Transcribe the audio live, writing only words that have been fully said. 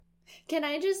Can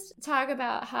I just talk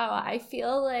about how I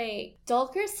feel like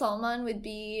Dulquer Salmaan would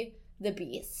be the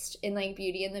Beast in, like,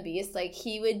 Beauty and the Beast? Like,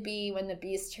 he would be when the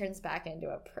Beast turns back into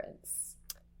a prince.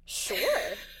 Sure.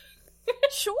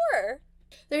 Sure.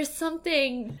 There's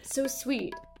something so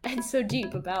sweet and so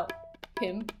deep about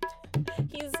him.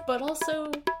 But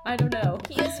also, I don't know.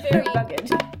 He is very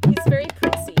rugged. He's very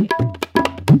princey.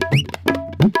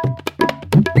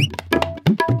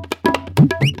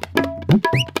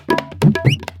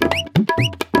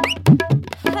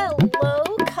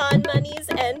 Hello, Kanmanis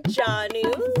and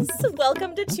Jaanus.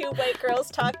 Welcome to Two White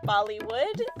Girls Talk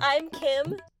Bollywood. I'm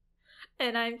Kim.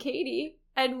 And I'm Katie.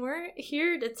 And we're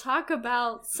here to talk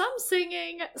about some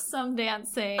singing, some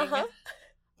dancing,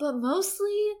 but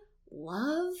mostly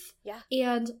love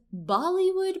and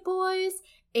Bollywood boys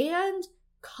and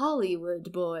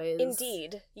Collywood boys.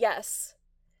 Indeed, yes.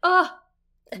 Oh,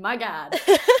 my God.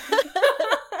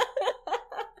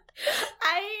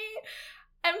 I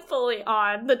am fully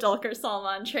on the Dulquer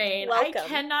Salmaan train. Welcome. I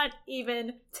cannot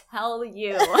even tell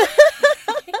you.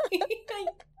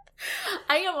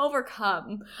 I am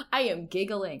overcome. I am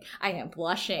giggling. I am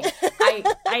blushing. I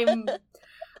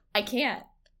can't.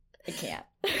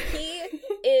 He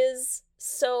is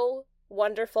so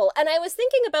wonderful. And I was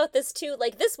thinking about this too,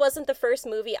 like, this wasn't the first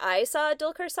movie I saw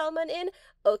Dulquer Salmaan in.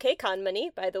 Okay,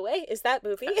 Kanmani, by the way, is that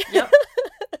movie. Yep.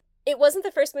 It wasn't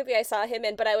the first movie I saw him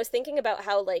in, but I was thinking about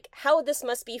how this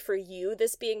must be for you,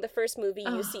 this being the first movie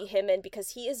you see him in,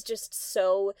 because he is just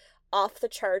so off the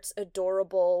charts,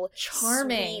 adorable,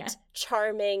 charming, sweet,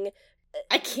 charming.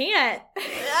 I can't.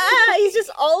 He's just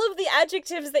all of the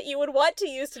adjectives that you would want to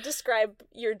use to describe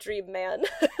your dream man.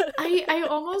 I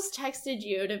almost texted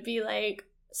you to be like,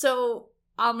 so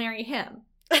I'll marry him.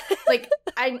 Like,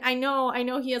 I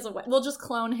know he has a wife. We'll just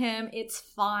clone him. It's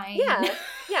fine.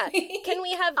 Yeah. Can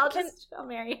we have? I'll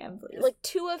marry him, please. Like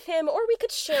 2 of him, or we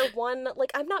could share one.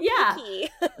 Like, I'm not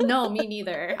picky. No, me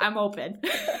neither. I'm open.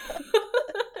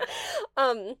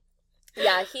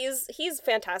 Yeah, he's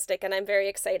fantastic, and I'm very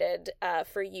excited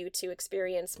for you to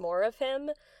experience more of him.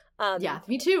 Yeah,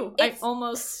 me too. I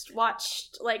almost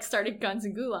started Guns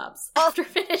and Gulaps after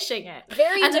finishing it.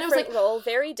 Very different role,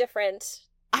 very different.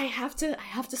 I have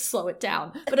to slow it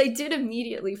down. But I did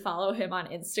immediately follow him on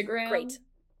Instagram. Great.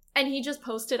 And he just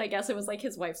posted, I guess it was like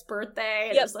his wife's birthday,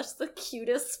 and it was just the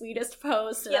cutest, sweetest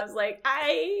post, and I was like,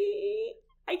 I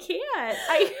can't.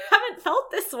 I haven't felt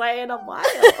this way in a while.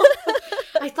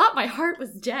 I thought my heart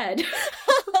was dead.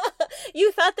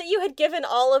 You thought that you had given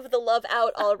all of the love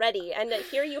out already, and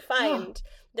here you find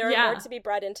there are more to be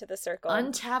brought into the circle.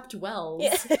 Untapped wells.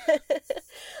 Yeah.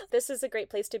 This is a great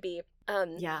place to be.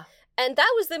 And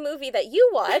that was the movie that you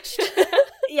watched.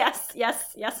 Yes,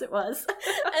 it was.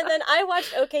 And then I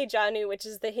watched Okay Jaanu, which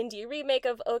is the Hindi remake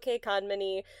of Okay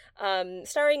Kanmani,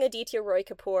 starring Aditya Roy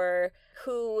Kapoor,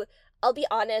 who, I'll be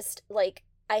honest, like,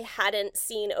 I hadn't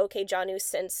seen Okay Jaanu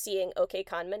since seeing Okay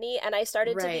Kanmani, and I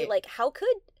started to be like, how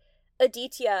could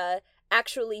Aditya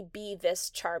actually be this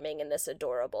charming and this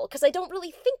adorable? Because I don't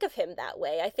really think of him that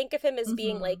way. I think of him as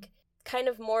being, like, kind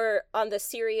of more on the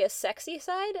serious, sexy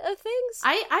side of things.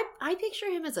 I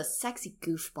picture him as a sexy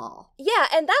goofball. Yeah,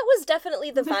 and that was definitely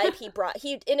the vibe he brought.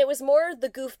 And it was more the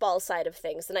goofball side of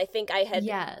things than I think I had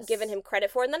given him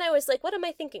credit for. And then I was like, what am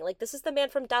I thinking? Like, this is the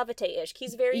man from Davate-ish.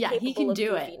 He's very capable of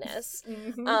goofiness.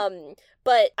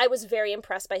 But I was very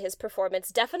impressed by his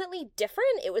performance. Definitely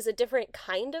different. It was a different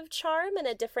kind of charm and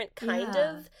a different kind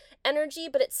of energy,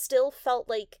 but it still felt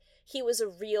like he was a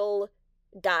real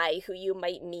guy who you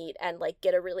might meet and, like,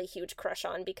 get a really huge crush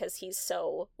on because he's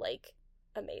so, like,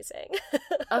 amazing.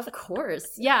 Of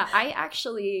course. Yeah, I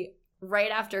actually, right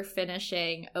after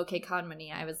finishing Okay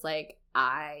Kanmani, I was like,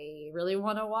 I really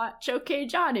want to watch Okay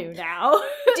Jaanu now.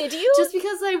 Did you? Just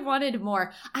because I wanted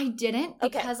more. I didn't,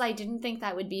 because I didn't think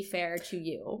that would be fair to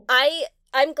you.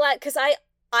 I'm glad, because I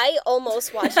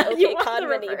almost watched Okay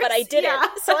Kanmani, but I didn't. Yeah.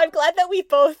 So I'm glad that we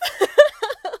both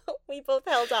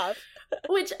held off.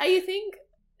 Which I think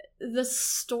the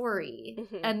story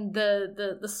and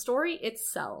the story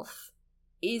itself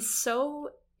is so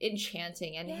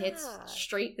enchanting and hits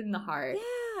straight in the heart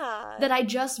that I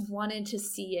just wanted to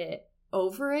see it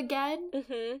over again.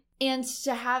 And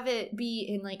to have it be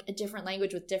in, like, a different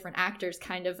language with different actors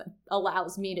kind of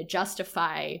allows me to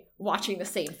justify watching the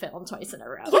same film twice in a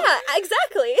row. Yeah,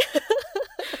 exactly.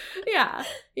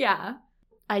 Yeah.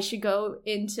 I should go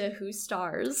into who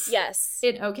stars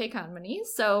in Okay Kanmani.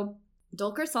 So,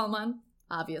 Dulquer Salmaan,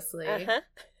 obviously.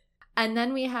 And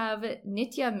then we have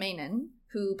Nitya Menon,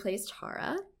 who plays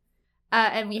Tara.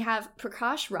 And we have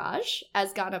Prakash Raj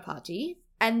as Ganapati.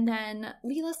 And then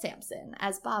Leela Sampson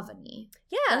as Bhavani.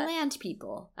 Yeah. The land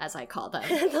people, as I call them.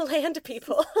 The land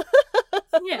people.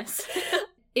 Yes.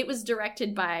 It was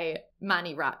directed by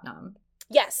Mani Ratnam.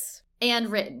 Yes. And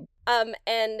written.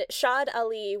 And Shad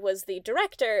Ali was the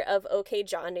director of OK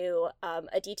Jaanu.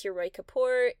 Aditya Roy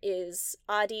Kapoor is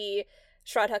Adi.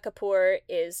 Shraddha Kapoor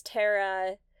is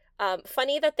Tara.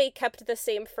 Funny that they kept the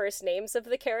same first names of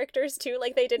the characters, too.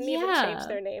 Like, they didn't even change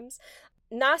their names.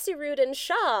 Nasiruddin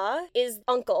Shah is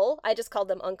Uncle. I just called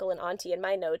them Uncle and Auntie in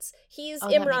my notes. He's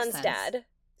Imran's dad,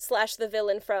 / the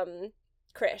villain from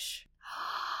Krish.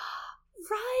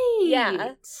 Right.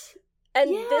 Yeah. And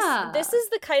this is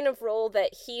the kind of role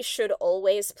that he should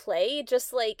always play,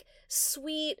 just like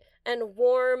sweet and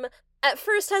warm. At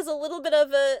first has a little bit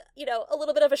of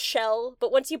a shell,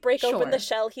 but once you break open the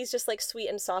shell, he's just like sweet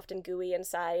and soft and gooey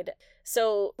inside.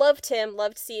 So loved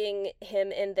seeing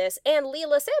him in this. And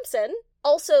Leela Sampson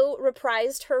also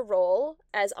reprised her role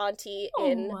as Auntie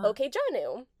in OK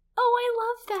Jaanu. Oh, I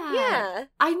love that. Yeah.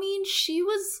 I mean, she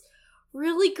was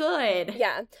really good.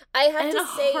 Yeah. I have to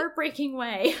say, in a heartbreaking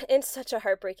way. In such a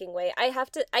heartbreaking way. I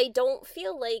don't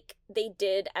feel like they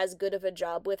did as good of a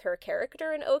job with her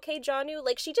character in OK Jaanu.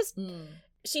 Like,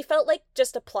 she felt like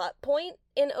just a plot point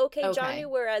in OK Jaanu,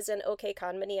 whereas in OK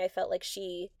Kanmani, I felt like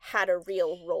she had a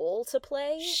real role to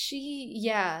play. She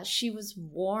was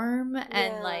warm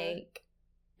and, like,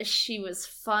 she was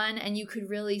fun, and you could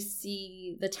really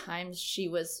see the times she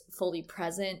was fully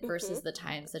present versus the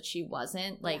times that she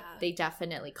wasn't. Like, they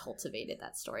definitely cultivated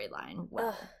that storyline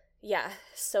well.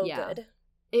 So good.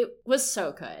 It was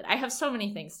so good. I have so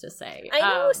many things to say. I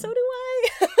know, so do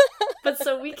I. But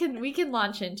so we can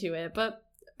launch into it. But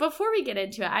before we get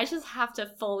into it, I just have to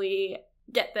fully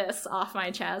get this off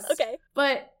my chest. Okay.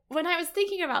 But when I was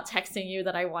thinking about texting you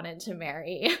that I wanted to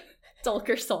marry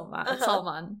Dulquer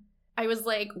Salman, I was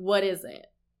like, what is it?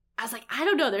 I was like, I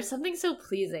don't know. There's something so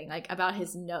pleasing, like, about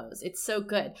his nose. It's so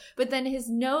good. But then his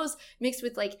nose mixed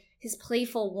with, like, his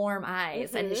playful, warm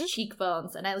eyes and his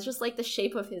cheekbones. And I was just like the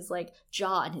shape of his, like,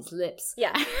 jaw and his lips.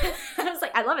 Yeah. I was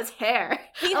like, I love his hair.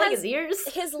 I like his ears.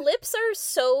 His lips are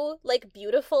so, like,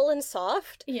 beautiful and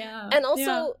soft. Yeah. And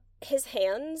also his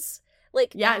hands.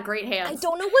 Like, great hands. I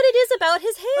don't know what it is about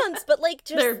his hands, but, like,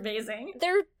 just... They're amazing.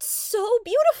 They're so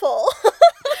beautiful.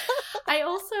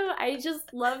 I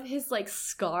just love his, like,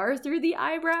 scar through the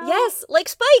eyebrow. Yes, like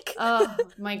Spike. Oh,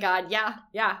 my God. Yeah.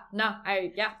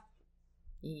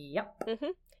 Yep.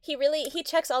 He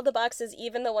checks all the boxes,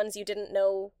 even the ones you didn't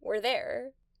know were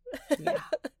there. Yeah.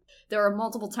 There were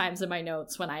multiple times in my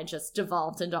notes when I just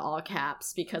devolved into all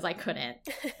caps because I couldn't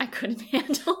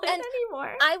handle it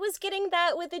anymore. I was getting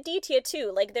that with Aditya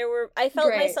too. Like, I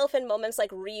felt myself in moments like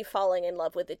re-falling in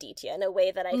love with Aditya in a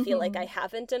way that I feel like I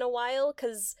haven't in a while.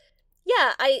 Because,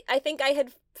 I think I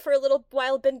had for a little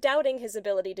while been doubting his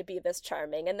ability to be this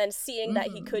charming, and then seeing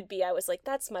that he could be, I was like,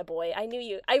 that's my boy. I knew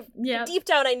you. Deep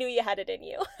down, I knew you had it in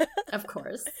you. Of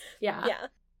course. Yeah. Yeah.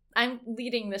 I'm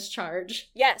leading this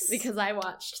charge. Yes. Because I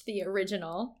watched the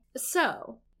original.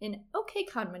 So, in OK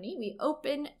Kanmani, we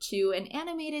open to an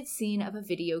animated scene of a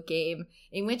video game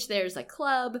in which there's a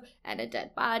club and a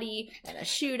dead body and a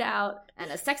shootout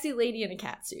and a sexy lady in a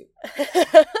catsuit.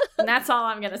 And that's all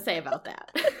I'm going to say about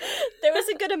that. There was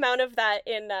a good amount of that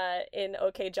in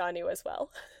OK Jaanu as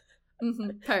well.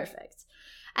 Perfect.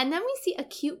 And then we see a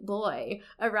cute boy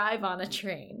arrive on a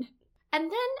train. And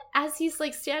then, as he's,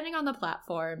 like, standing on the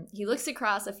platform, he looks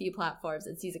across a few platforms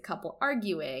and sees a couple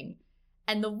arguing,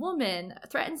 and the woman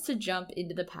threatens to jump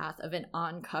into the path of an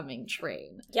oncoming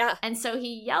train. Yeah. And so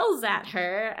he yells at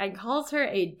her and calls her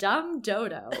a dumb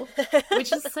dodo,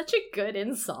 which is such a good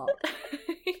insult.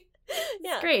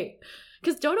 It's great.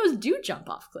 Because dodos do jump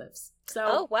off cliffs. So,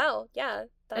 oh, wow. Yeah.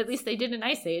 At least they did in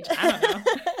Ice Age. I don't know.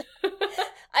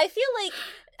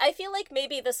 I feel like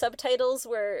maybe the subtitles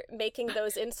were making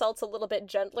those insults a little bit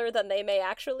gentler than they may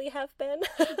actually have been.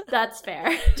 That's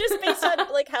fair. Just based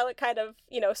on, like, how it kind of,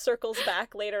 circles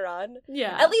back later on.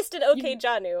 Yeah. At least in OK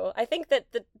Jaanu. I think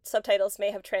that the subtitles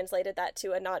may have translated that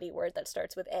to a naughty word that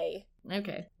starts with A.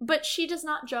 Okay. But she does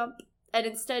not jump, and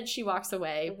instead she walks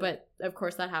away, but of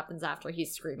course that happens after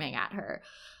he's screaming at her.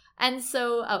 And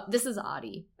so, this is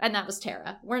Adi, and that was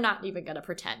Tara. We're not even going to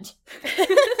pretend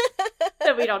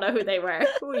that we don't know who they were.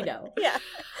 We know. Yeah.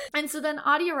 And so then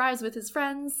Adi arrives with his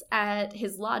friends at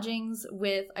his lodgings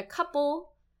with a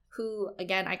couple who,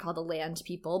 again, I call the land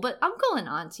people, but uncle and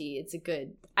auntie,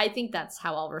 I think that's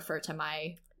how I'll refer to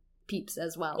my peeps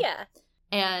as well. Yeah.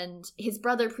 And his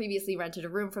brother previously rented a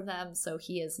room from them, so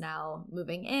he is now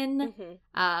moving in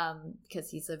because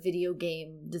he's a video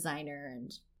game designer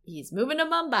and he's moving to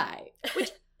Mumbai,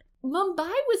 which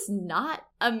Mumbai was not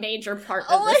a major part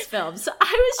of this film. So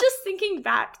I was just thinking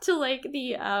back to, like,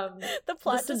 the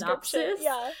plot description.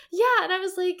 Yeah, and I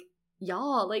was like,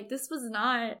 y'all, like, this was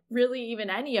not really even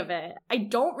any of it. I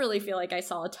don't really feel like I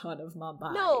saw a ton of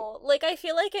Mumbai. No, like, I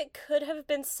feel like it could have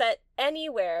been set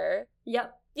anywhere.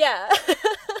 Yep. Yeah.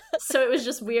 So it was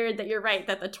just weird that you're right,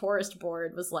 that the tourist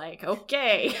board was like,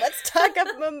 okay. Let's talk up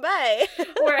Mumbai.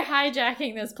 We're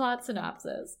hijacking this plot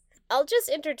synopsis. I'll just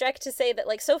interject to say that,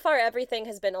 like, so far everything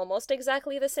has been almost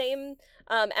exactly the same,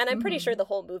 and I'm pretty sure the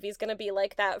whole movie's gonna be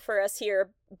like that for us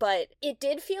here, but it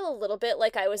did feel a little bit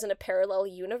like I was in a parallel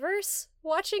universe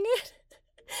watching it.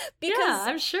 Because, yeah,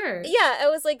 I'm sure. Yeah, I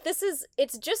was like,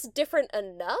 it's just different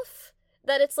enough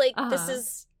that it's like, this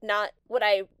is not what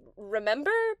I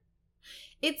remember.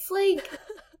 It's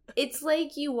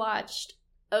like you watched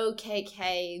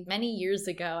OKK many years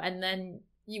ago, and then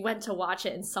you went to watch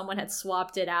it and someone had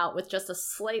swapped it out with just a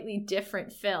slightly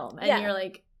different film. And you're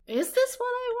like, is this what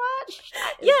I watched?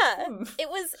 Yeah.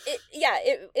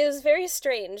 It was very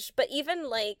strange. But even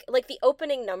like the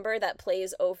opening number that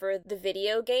plays over the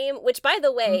video game, which, by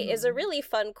the way, is a really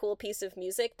fun, cool piece of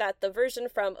music that the version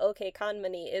from OK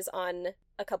Kanmani is on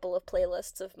a couple of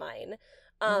playlists of mine.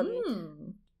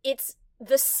 It's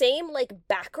the same, like,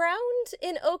 background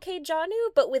in OK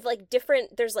Jaanu, but with, like,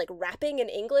 different, there's, like, rapping in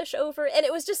English over, and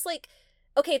it was just, like,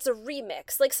 okay, it's a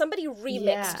remix. Like, somebody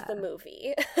remixed the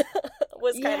movie,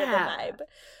 was kind of the vibe.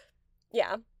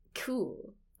 Yeah.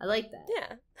 Cool. I like that.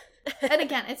 Yeah. And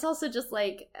again, it's also just,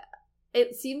 like,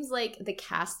 it seems like the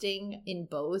casting in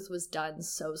both was done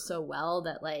so well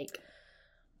that, like,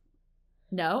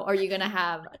 no? Are you going to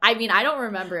have... I mean, I don't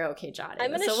remember OK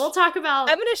Jaanu, so we'll talk about...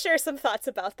 I'm going to share some thoughts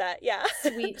about that, yeah.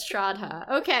 Sweet Shraddha.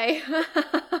 Okay.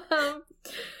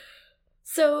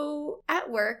 So, at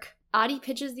work, Adi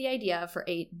pitches the idea for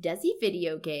a Desi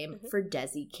video game for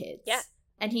Desi kids. Yeah.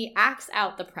 And he acts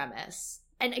out the premise.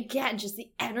 And again, just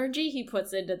the energy he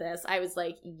puts into this, I was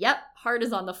like, yep, heart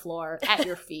is on the floor, at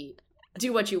your feet.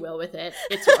 Do what you will with it.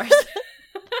 It's yours.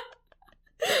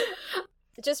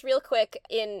 Just real quick,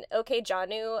 in OK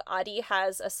Jaanu, Adi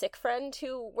has a sick friend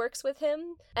who works with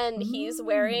him, and he's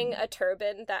wearing a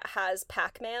turban that has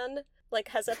Pac-Man, like,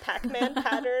 has a Pac-Man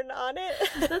pattern on it.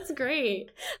 That's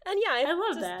great. And yeah, I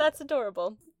love that. That's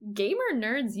adorable. Gamer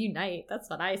nerds unite, that's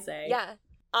what I say. Yeah.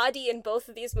 Adi in both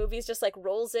of these movies just, like,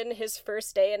 rolls in his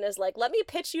first day and is like, let me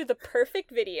pitch you the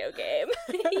perfect video game.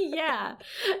 Yeah.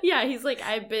 Yeah, he's like,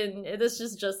 this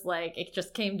is just like, it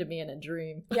just came to me in a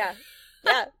dream. Yeah.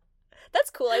 Yeah. That's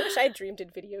cool. I wish I dreamed in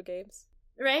video games.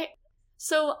 Right?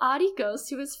 So Adi goes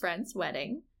to his friend's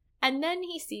wedding, and then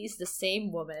he sees the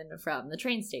same woman from the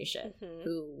train station,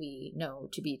 who we know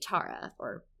to be Tara,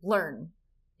 or learn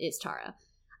is Tara.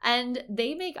 And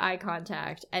they make eye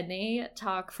contact, and they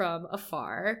talk from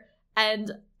afar,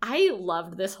 and I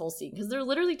loved this whole scene, because they're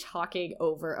literally talking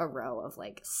over a row of,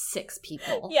 like, 6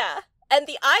 people. Yeah. And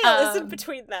the aisle is in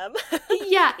between them.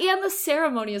 Yeah, and the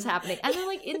ceremony is happening. And they're,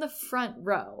 like, in the front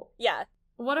row. Yeah.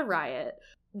 What a riot.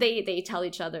 They tell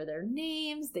each other their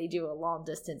names. They do a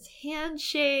long-distance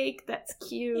handshake. That's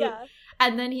cute. Yeah.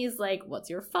 And then he's like, what's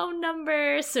your phone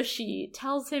number? So she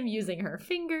tells him using her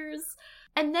fingers.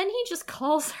 And then he just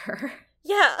calls her.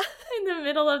 Yeah. In the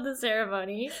middle of the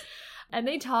ceremony. And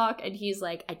they talk, and he's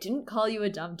like, I didn't call you a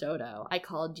dumb dodo. I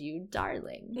called you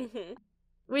darling.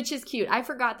 Which is cute. I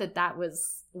forgot that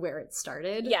was where it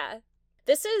started. Yeah.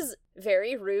 This is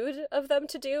very rude of them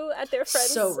to do at their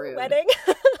friend's wedding.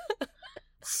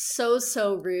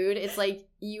 So rude. It's like,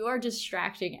 you are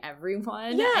distracting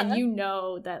everyone. Yeah. And you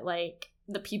know that, like,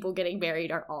 the people getting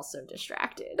married are also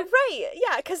distracted. Right.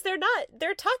 Yeah, because they're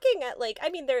talking at, like, I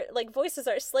mean, their, like, voices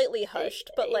are slightly hushed,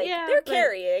 but, like, they're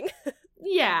carrying.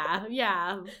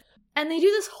 Yeah. And they do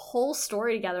this whole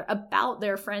story together about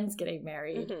their friends getting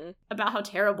married, about how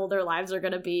terrible their lives are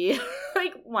going to be,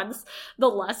 like, once the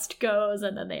lust goes,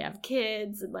 and then they have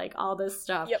kids, and, like, all this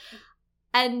stuff. Yep.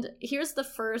 And here's the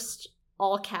first,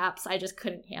 all caps, I just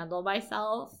couldn't handle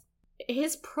myself.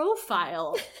 His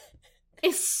profile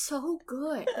is so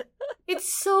good.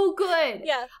 It's so good.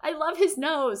 Yeah. I love his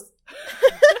nose.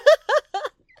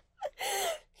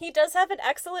 He does have an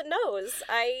excellent nose.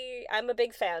 I'm a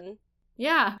big fan.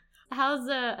 Yeah. How's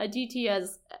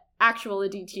Aditya's actual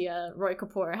Aditya Roy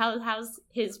Kapoor? How's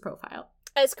his profile?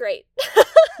 It's great.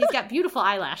 He's got beautiful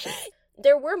eyelashes.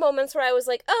 There were moments where I was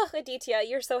like, oh, Aditya,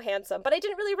 you're so handsome. But I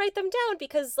didn't really write them down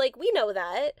because, like, we know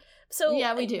that. So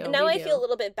yeah, we do. Now I feel a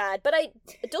little bit bad. But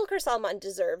Dulquer Salmaan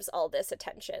deserves all this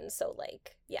attention. So,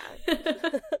 like, yeah.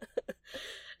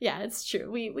 Yeah, it's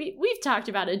true. We've talked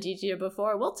about Aditya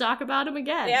before. We'll talk about him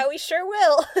again. Yeah, we sure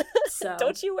will. So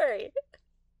don't you worry.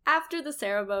 After the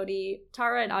ceremony,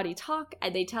 Tara and Adi talk,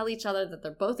 and they tell each other that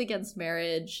they're both against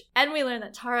marriage. And we learn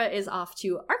that Tara is off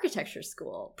to architecture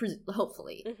school,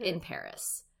 hopefully, in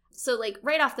Paris. So, like,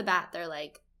 right off the bat, they're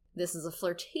like, this is a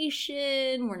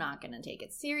flirtation. We're not going to take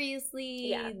it seriously.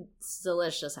 Yeah. So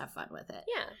let's just have fun with it.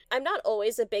 Yeah. I'm not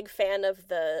always a big fan of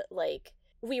the, like,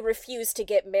 we refuse to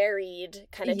get married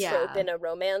kind of trope in a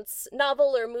romance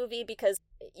novel or movie, because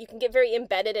you can get very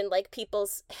embedded in, like,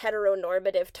 people's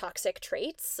heteronormative toxic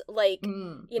traits. Like,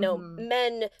 you know,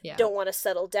 men don't want to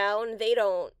settle down. They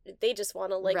just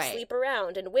want to, like, sleep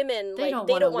around. And women, they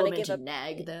don't want to give up.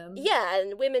 Nag them. Yeah,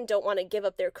 and women don't want to give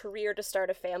up their career to start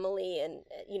a family, and,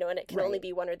 you know, and it can only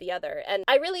be one or the other. And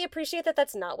I really appreciate that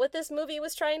that's not what this movie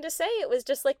was trying to say. It was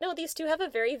just like, no, these two have a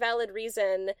very valid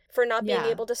reason for not being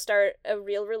able to start a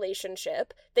real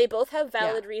relationship. They both have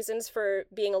valid reasons for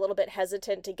being a little bit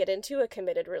hesitant to get into a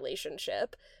committed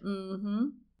relationship.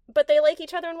 But they like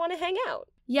each other and want to hang out.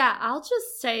 Yeah, I'll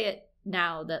just say it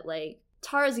now that, like,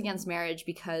 Tara's against marriage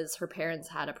because her parents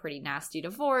had a pretty nasty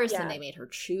divorce and they made her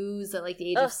choose at, like,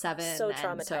 the age of 7. So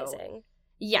traumatizing.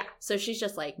 So she's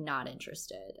just, like, not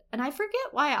interested. And I forget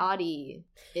why Audie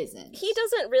isn't. He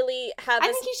doesn't really have... I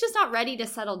think he's just not ready to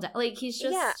settle down. Like, he's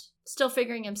just still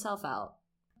figuring himself out.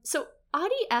 So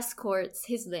Audie escorts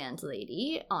his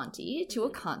landlady, Auntie, to a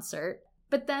concert.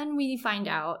 But then we find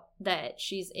out that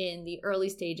she's in the early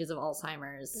stages of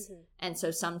Alzheimer's. And so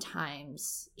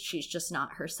sometimes she's just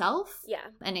not herself. Yeah.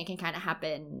 And it can kind of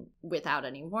happen without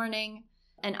any warning.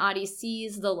 And Audie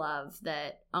sees the love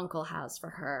that Uncle has for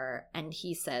her, and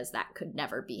he says that could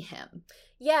never be him.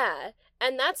 Yeah,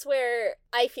 and that's where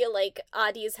I feel like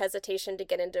Audie's hesitation to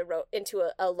get into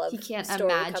a love story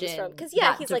comes from. Because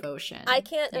he's devotion. Like, I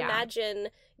can't imagine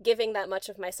giving that much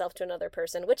of myself to another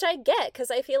person, which I get,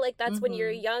 because I feel like that's when you're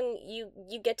young,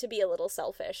 you get to be a little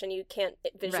selfish, and you can't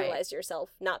visualize yourself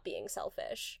not being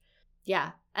selfish.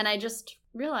 Yeah, and I just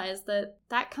realized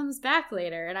that comes back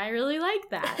later, and I really like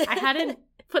that. I hadn't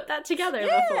put that together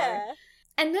before.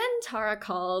 And then Tara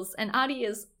calls, and Audie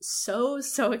is so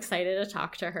excited to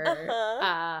talk to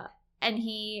her. And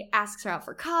he asks her out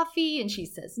for coffee, and she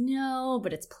says no,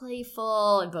 but it's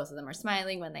playful, and both of them are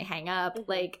smiling when they hang up.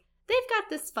 Like, they've got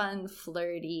this fun,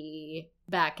 flirty,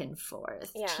 back and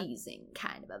forth, teasing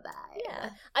kind of a vibe. Yeah.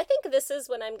 I think this is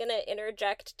when I'm going to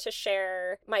interject to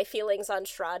share my feelings on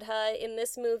Shraddha in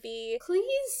this movie.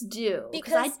 Please do,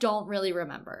 because I don't really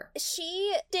remember.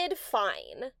 She did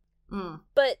fine.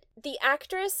 But the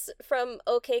actress from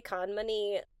OK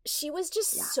Kanmani, she was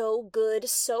just so good,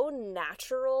 so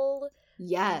natural.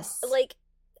 Yes. Like,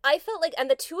 I felt like, and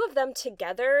the two of them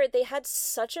together, they had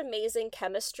such amazing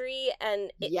chemistry,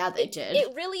 and they did.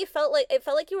 It really felt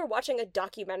like you were watching a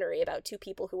documentary about two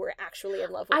people who were actually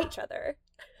in love with each other.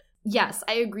 Yes,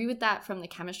 I agree with that from the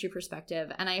chemistry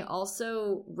perspective, and I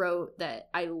also wrote that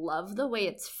I love the way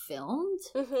it's filmed.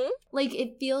 Like,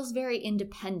 it feels very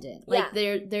independent. Like,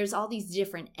 there's all these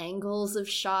different angles of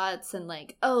shots, and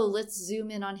like, oh, let's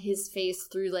zoom in on his face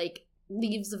through, like,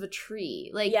 leaves of a tree.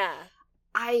 Like,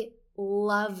 I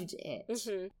loved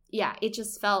it. Yeah, it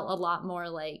just felt a lot more,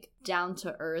 like, down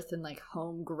to earth and, like,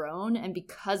 homegrown, and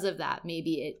because of that,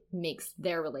 maybe it makes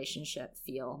their relationship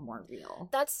feel more real.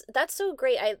 That's so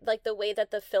great. I like the way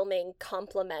that the filming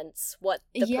complements what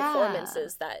the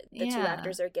performances that the two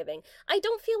actors are giving. I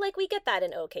don't feel like we get that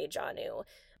in OK Jaanu.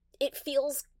 It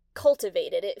feels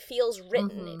cultivated, it feels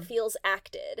written, it feels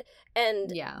acted,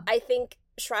 and I think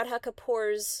Shraddha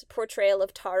Kapoor's portrayal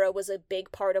of Tara was a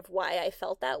big part of why I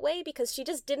felt that way, because she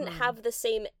just didn't have the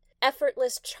same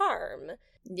effortless charm.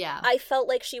 Yeah. I felt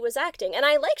like she was acting. And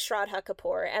I like Shraddha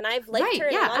Kapoor, and I've liked her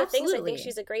in a lot of things. I think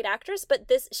she's a great actress,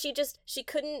 but she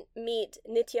couldn't meet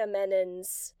Nitya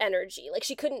Menon's energy. Like,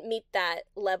 she couldn't meet that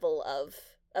level of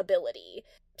ability.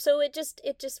 So it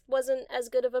just wasn't as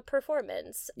good of a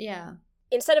performance. Yeah.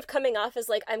 Instead of coming off as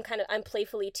like, I'm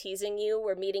playfully teasing you,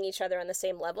 we're meeting each other on the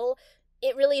same level,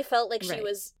 it really felt like she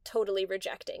was totally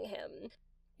rejecting him.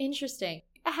 Interesting.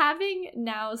 Having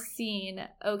now seen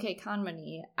OK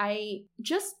Kanmani, I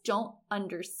just don't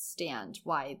understand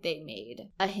why they made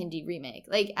a Hindi remake,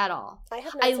 like, at all.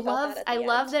 I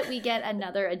love that we get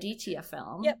another Aditya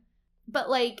film. Yep. But,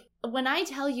 like, when I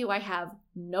tell you I have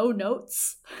no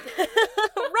notes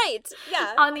right,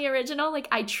 yeah, on the original, like,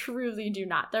 I truly do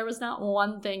not. There was not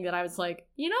one thing that I was like,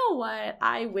 you know what,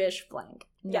 I wish blank.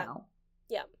 No.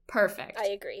 Yeah. Perfect. I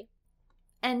agree.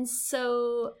 And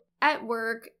so at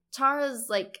work, Tara's,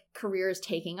 like, career is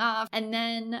taking off, and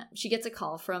then she gets a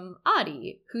call from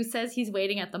Audie, who says he's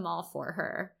waiting at the mall for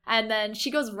her. And then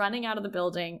she goes running out of the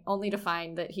building, only to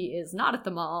find that he is not at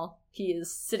the mall. He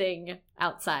is sitting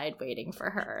outside waiting for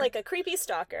her. Like a creepy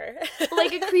stalker.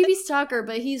 Like a creepy stalker,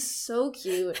 but he's so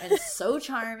cute and so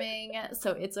charming,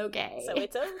 so it's okay.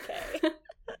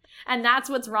 And that's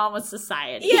what's wrong with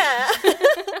society. Yeah.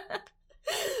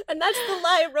 And that's the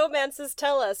lie romances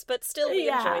tell us, but still we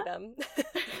enjoy them.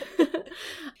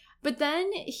 But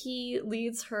then he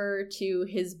leads her to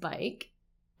his bike.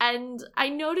 And I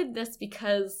noted this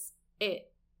because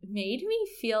it made me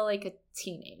feel like a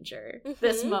teenager,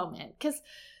 this moment. Because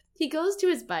he goes to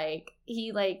his bike,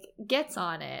 he, like, gets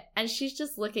on it, and she's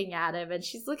just looking at him, and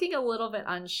she's looking a little bit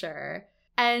unsure.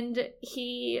 And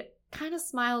he kind of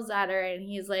smiles at her, and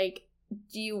he's like,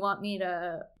 do you want me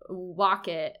to walk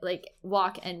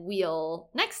and wheel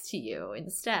next to you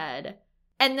instead?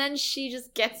 And then she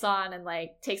just gets on and,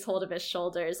 like, takes hold of his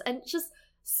shoulders, and just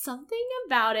something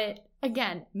about it,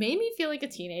 again, made me feel like a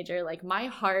teenager. Like, my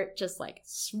heart just, like,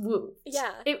 swooped.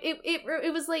 Yeah.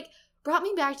 It was, like, brought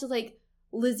me back to, like,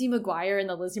 Lizzie McGuire in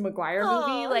the Lizzie McGuire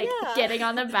movie, like, getting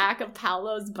on the back of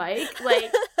Paolo's bike, like,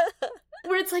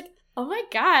 where it's like, oh my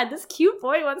god, this cute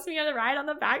boy wants me on a ride on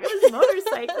the back of his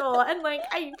motorcycle, and, like,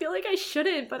 I feel like I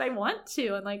shouldn't, but I want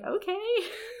to, and, like, okay.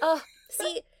 Oh,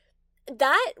 see,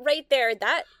 that right there,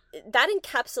 that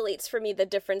encapsulates for me the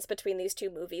difference between these two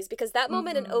movies, because that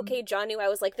moment in OK Jaanu, I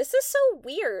was like, this is so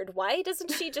weird. Why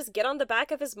doesn't she just get on the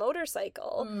back of his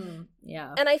motorcycle?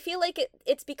 Yeah. And I feel like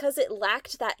it's because it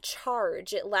lacked that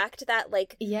charge. It lacked that,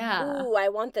 like, ooh, I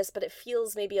want this, but it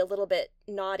feels maybe a little bit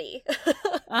naughty.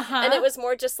 And it was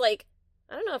more just like,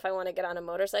 I don't know if I want to get on a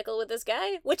motorcycle with this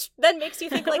guy, which then makes you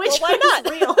think, like, well, why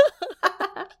not? Real.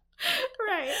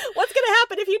 Right. What's going to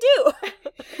happen if you do?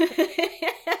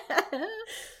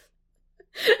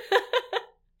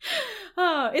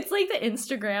 Oh, it's like the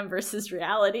Instagram versus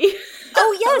reality.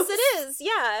 Oh, yes, it is.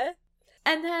 Yeah.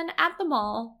 And then at the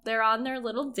mall, they're on their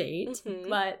little date,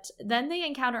 but then they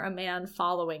encounter a man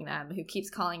following them who keeps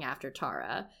calling after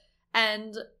Tara.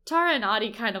 And Tara and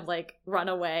Audie kind of, like, run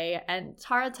away, and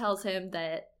Tara tells him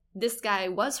that this guy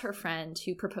was her friend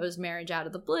who proposed marriage out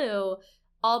of the blue,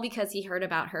 all because he heard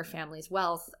about her family's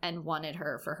wealth and wanted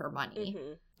her for her money.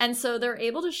 And so they're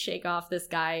able to shake off this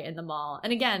guy in the mall.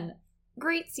 And again,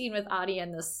 great scene with Audie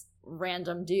and this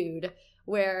random dude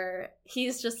where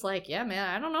he's just like, yeah,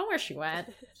 man, I don't know where she went.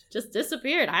 Just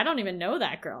disappeared. I don't even know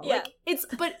that girl. Yeah. Like,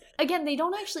 but again, they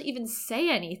don't actually even say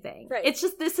anything. Right. It's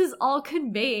just, this is all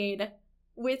conveyed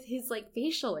with his, like,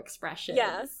 facial expressions.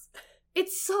 Yeah.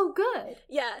 It's so good.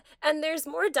 Yeah, and there's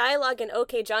more dialogue in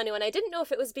OK Jaanu, and I didn't know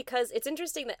if it was because it's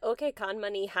interesting that OK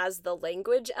Kanmani has the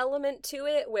language element to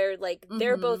it, where, like,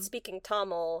 they're both speaking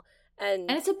Tamil,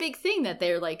 and it's a big thing that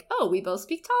they're like, oh, we both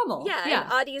speak Tamil. Yeah,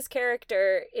 and Audie's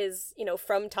character is, you know,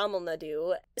 from Tamil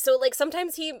Nadu, so, like,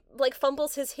 sometimes he, like,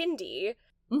 fumbles his Hindi,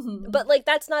 but, like,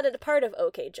 that's not a part of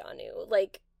OK Jaanu.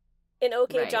 Like, in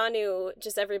OK Jaanu,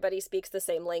 just everybody speaks the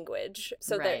same language,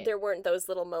 so there weren't those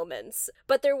little moments.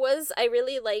 But there was, I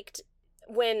really liked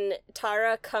when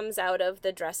Tara comes out of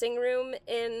the dressing room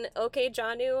in OK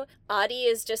Jaanu, Audie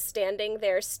is just standing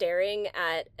there staring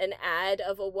at an ad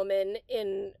of a woman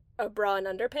in a bra and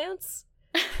underpants.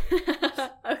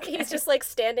 Okay. He's just, like,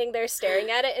 standing there staring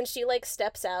at it, and she, like,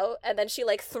 steps out, and then she,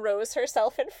 like, throws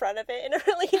herself in front of it in a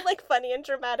really, like, funny and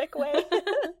dramatic way.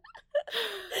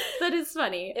 That is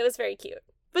funny. It was very cute.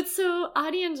 But so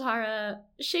Audie and Tara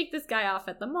shake this guy off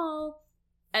at the mall,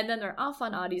 and then they're off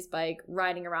on Audie's bike,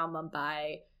 riding around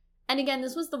Mumbai. And again,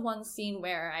 this was the one scene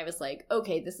where I was like,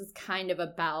 okay, this is kind of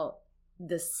about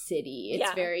the city.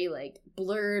 It's very, like,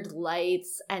 blurred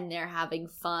lights, and they're having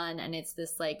fun, and it's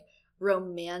this, like,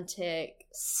 romantic,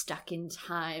 stuck in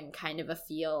time kind of a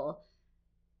feel.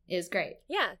 Is great.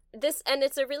 Yeah, and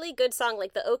it's a really good song.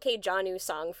 Like, the OK Jaanu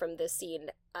song from this scene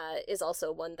is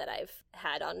also one that I've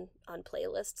had on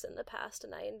playlists in the past,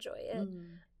 and I enjoy it.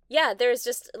 Yeah, there's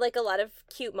just, like, a lot of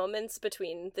cute moments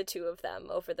between the two of them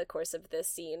over the course of this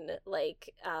scene.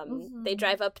 Like, they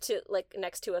drive up to, like,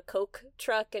 next to a Coke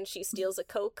truck, and she steals a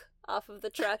Coke off of the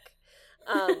truck.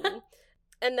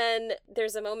 And then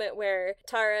there's a moment where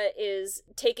Tara is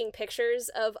taking pictures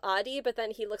of Audie, but then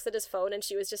he looks at his phone and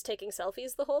she was just taking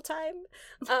selfies the whole time,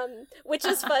 which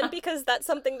is fun because that's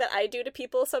something that I do to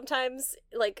people sometimes.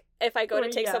 Like, if I go to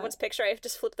take someone's picture, I have to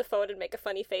just flip the phone and make a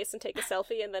funny face and take a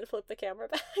selfie and then flip the camera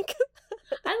back.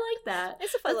 I like that.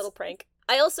 It's a fun little prank.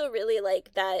 I also really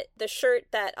like that the shirt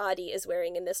that Audie is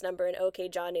wearing in this number in OK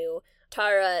Jaanu,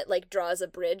 Tara, like, draws a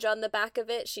bridge on the back of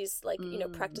it. She's, like, you know,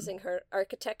 practicing her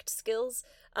architect skills.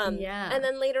 And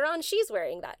then later on, she's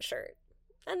wearing that shirt.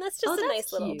 And that's just a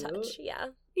nice little touch.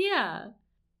 Yeah. Yeah.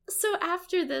 So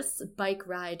after this bike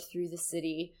ride through the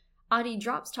city, Audie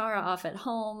drops Tara off at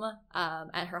home,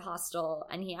 at her hostel,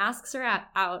 and he asks her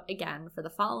out again for the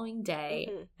following day.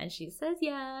 And she says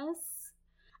yes.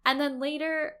 And then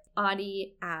later,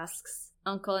 Audie asks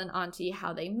Uncle and Auntie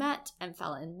how they met and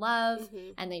fell in love,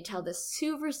 and they tell this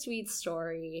super sweet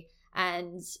story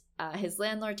And his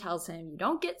landlord tells him, you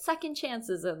don't get second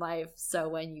chances in life, so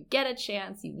when you get a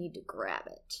chance, you need to grab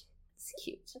it. It's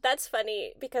cute. That's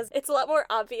funny, because it's a lot more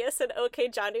obvious in OK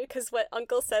Jaanu, because what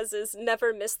Uncle says is,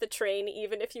 never miss the train,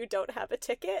 even if you don't have a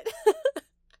ticket.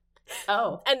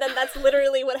 Oh. And then that's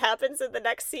literally what happens in the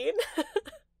next scene.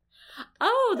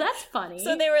 Oh, that's funny.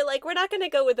 So they were like, we're not going to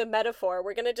go with a metaphor.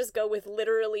 We're going to just go with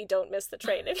literally don't miss the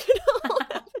train if you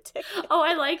don't have a ticket. Oh,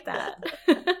 I like that.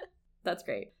 That's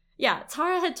great. Yeah,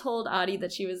 Tara had told Adi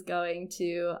that she was going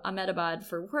to Ahmedabad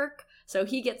for work, so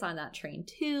he gets on that train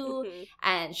too,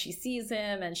 and she sees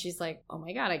him, and she's like, oh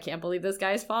my god, I can't believe this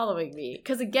guy's following me.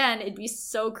 Because again, it'd be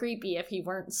so creepy if he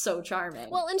weren't so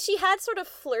charming. Well, and she had sort of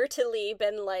flirtily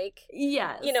been like,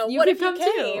 yes, you know, what if you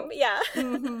came? Too. Yeah.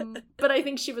 But I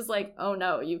think she was like, oh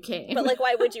no, you came. But like,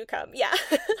 why would you come? Yeah.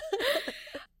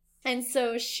 And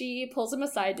so she pulls him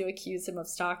aside to accuse him of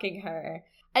stalking her.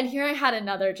 And here I had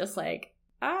another just like,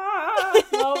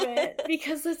 moment,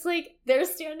 because it's like they're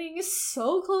standing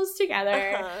so close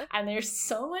together and there's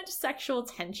so much sexual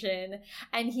tension,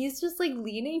 and he's just like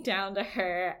leaning down to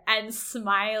her and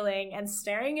smiling and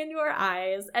staring into her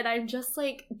eyes, and I'm just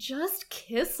like, just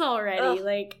kiss already.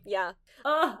 Like, yeah.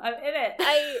 Oh, I'm in it.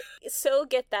 I so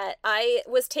get that. I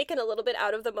was taken a little bit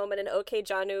out of the moment in OK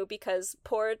Jaanu because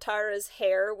poor Tara's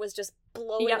hair was just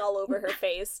blowing all over her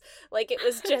face. Like, it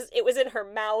was in her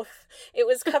mouth. It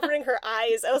was covering her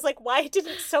eyes. I was like, why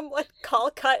didn't someone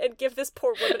call cut and give this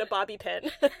poor woman a bobby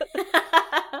pin?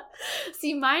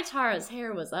 See, my Tara's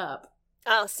hair was up.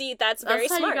 Oh, see, that's very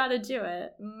smart. That's how you gotta do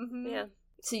it. Mm-hmm. Yeah.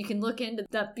 So you can look into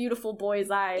that beautiful boy's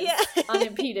eyes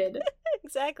unimpeded.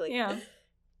 Exactly. Yeah.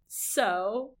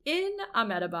 So, in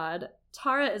Ahmedabad,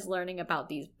 Tara is learning about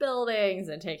these buildings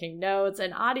and taking notes,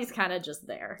 and Adi's kind of just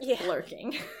there,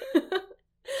 lurking.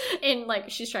 And, like,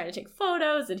 she's trying to take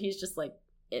photos, and he's just, like,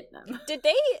 in them. Did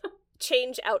they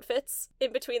change outfits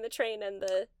in between the train and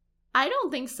the... I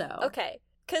don't think so. Okay.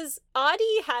 Because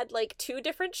Adi had, like, 2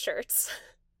 different shirts,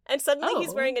 and suddenly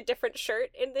he's wearing a different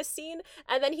shirt in this scene,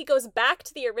 and then he goes back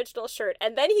to the original shirt,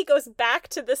 and then he goes back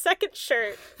to the second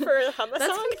shirt for a Humma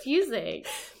That's song. Confusing.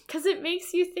 Because it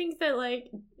makes you think that,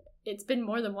 like, it's been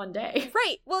more than one day.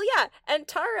 Right. Well, yeah. And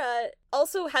Tara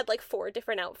also had, like, 4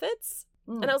 different outfits.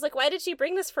 And I was like, why did she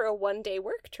bring this for a one-day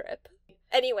work trip?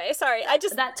 Anyway, sorry,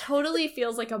 That totally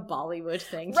feels like a Bollywood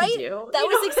thing to do. That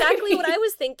was exactly what I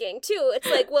was thinking, too. It's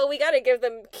like, well, we gotta give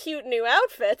them cute new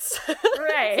outfits.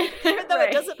 Right. Even though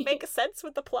it doesn't make sense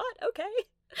with the plot,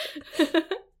 okay.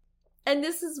 And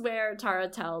this is where Tara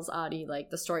tells Adi,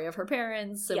 like, the story of her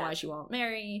parents and why she won't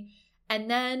marry. And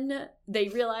then they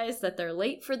realize that they're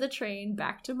late for the train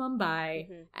back to Mumbai,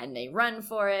 and they run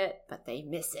for it, but they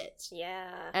miss it.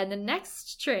 Yeah. And the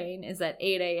next train is at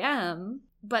 8 a.m.,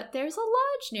 but there's a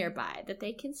lodge nearby that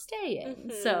they can stay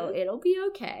in, so it'll be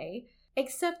okay.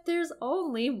 Except there's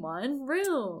only one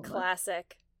room.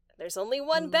 Classic. There's only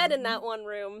one bed in that one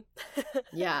room.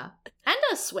 Yeah. And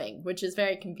a swing, which is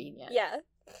very convenient. Yeah.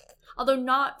 Although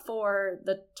not for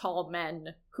the tall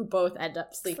men who both end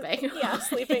up sleeping.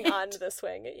 Sleeping on the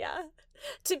swing, yeah.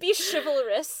 To be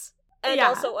chivalrous and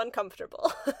also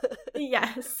uncomfortable.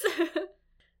 Yes.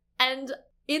 And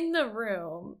in the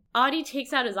room, Adi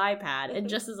takes out his iPad and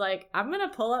just is like, I'm gonna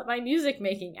pull up my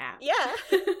music-making app.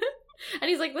 Yeah. And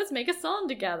he's like, let's make a song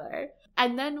together.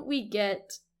 And then we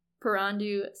get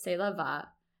Parandu Se Lava,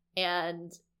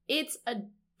 and it's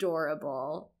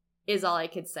adorable, is all I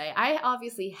could say. I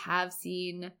obviously have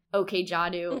seen OK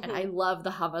Jaanu, and I love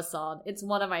the Humma song. It's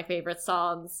one of my favorite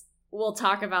songs. We'll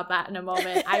talk about that in a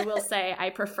moment. I will say I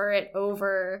prefer it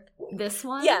over this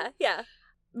one. Yeah.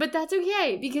 But that's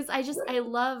okay, because I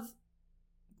love...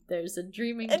 There's a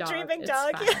dreaming dog. A dreaming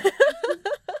dog.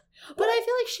 But I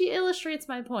feel like she illustrates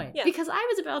my point. Yeah. Because I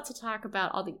was about to talk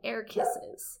about all the air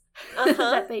kisses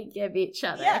that they give each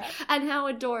other and how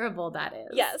adorable that is.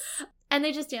 Yes. And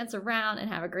they just dance around and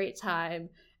have a great time.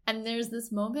 And there's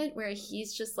this moment where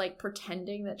he's just, like,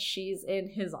 pretending that she's in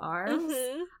his arms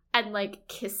and, like,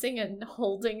 kissing and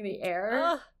holding the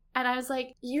air. And I was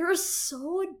like, you're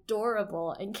so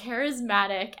adorable and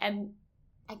charismatic, and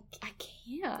I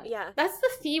can't. Yeah. That's the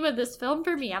theme of this film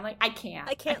for me. I'm like, I can't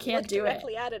look do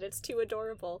directly at it. It's too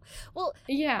adorable. Well,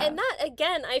 yeah. And that,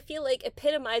 again, I feel like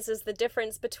epitomizes the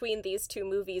difference between these two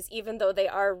movies, even though they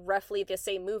are roughly the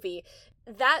same movie.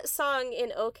 That song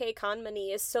in OK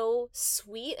Kanmani is so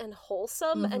sweet and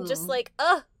wholesome and just like,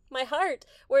 my heart.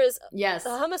 Whereas the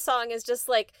Humma song is just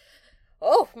like,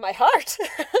 oh, my heart.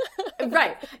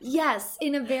 Right. Yes.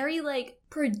 In a very, like,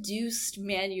 produced,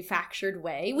 manufactured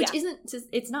way, which isn't just,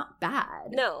 it's not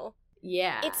bad. No.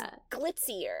 Yeah. It's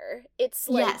glitzier. It's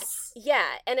like,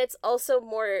 and it's also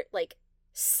more, like,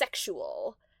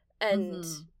 sexual. and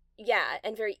yeah,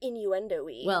 and very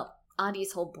innuendo-y. Well,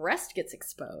 Adi's whole breast gets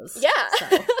exposed. Yeah.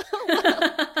 So.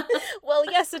 Well,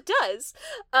 yes, it does.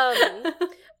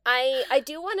 I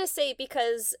do want to say,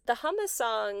 because the Humma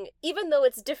song, even though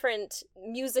it's different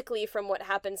musically from what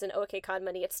happens in OK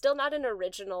Kanmani, it's still not an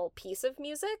original piece of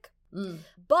music.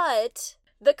 But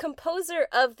the composer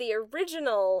of the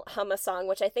original Humma song,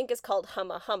 which I think is called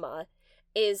Humma Humma,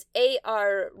 is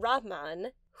A.R.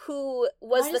 Rahman, who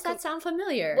was Why does that sound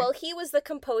familiar? Well, he was the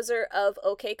composer of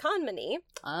OK Kanmani.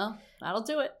 Oh, that'll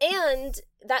do it. And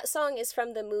that song is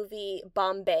from the movie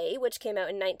Bombay, which came out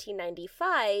in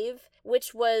 1995,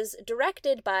 which was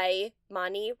directed by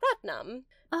Mani Ratnam.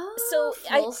 Oh, so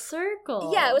full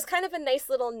circle. Yeah, it was kind of a nice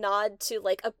little nod to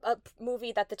like a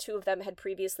movie that the two of them had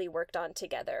previously worked on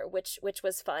together, which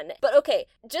was fun. But okay,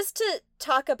 just to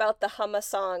talk about the Humma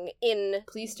song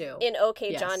Please do. in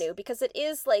OK Jaanu, because it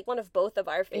is like one of both of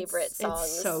our favorite songs.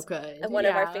 It's so good. And one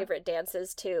of our favorite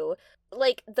dances too.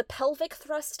 Like the pelvic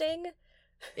thrusting.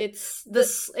 It's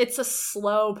a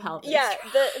slow pelvic. Yeah,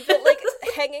 the like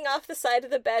hanging off the side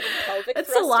of the bed and pelvic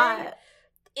thrusting. It's a lot.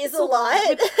 Is a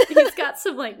lot. He's got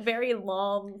some like very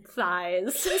long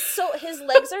thighs. His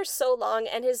legs are so long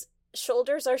and his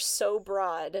shoulders are so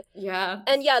broad. Yeah.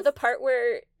 And yeah, the part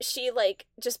where she like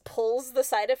just pulls the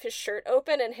side of his shirt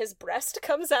open and his breast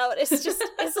comes out is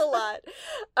a lot.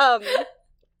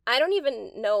 I don't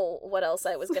even know what else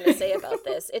I was going to say about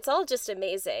this. It's all just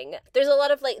amazing. There's a lot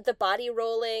of like the body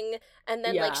rolling, and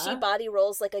then like she body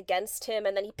rolls like against him,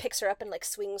 and then he picks her up and like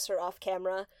swings her off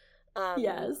camera.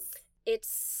 Yes.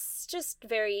 It's just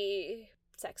very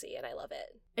sexy, and I love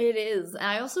it. It is. And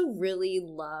I also really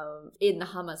love, in the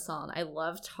Humma song, I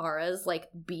love Tara's, like,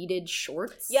 beaded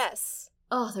shorts. Yes.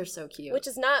 Oh, they're so cute. Which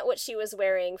is not what she was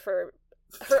wearing for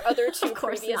her other two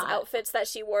previous outfits that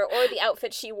she wore, or the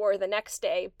outfit she wore the next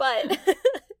day, but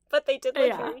they did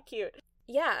look very cute.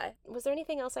 Yeah. Was there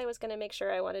anything else I was going to make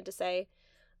sure I wanted to say?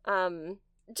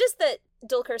 Just that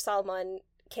Dulquer Salmaan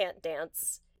can't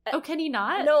dance. Oh, can he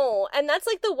not? No, and that's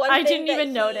like the one I thing didn't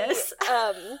even notice.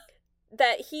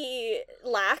 That he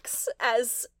lacks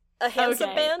as a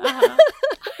handsome man.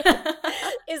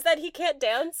 Is that he can't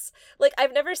dance. Like,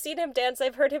 I've never seen him dance.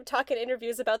 I've heard him talk in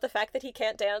interviews about the fact that he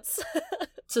can't dance.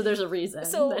 So there's a reason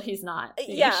that he's not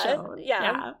being shown.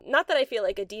 Yeah. Not that I feel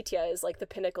like Aditya is like the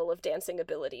pinnacle of dancing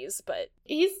abilities, but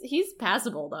he's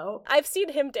passable though. I've seen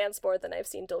him dance more than I've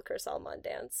seen Dulquer Salmaan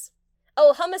dance.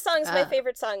 Oh, Humma Song's my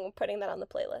favorite song. I'm putting that on the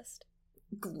playlist.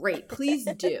 Great. Please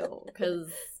do,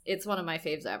 because it's one of my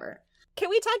faves ever. Can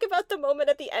we talk about the moment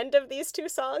at the end of these two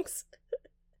songs?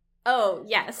 Oh,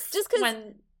 yes. Just because...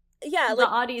 the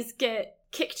Audis get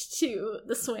kicked to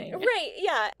the swing. Right,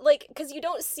 yeah. Like, because you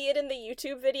don't see it in the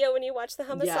YouTube video when you watch the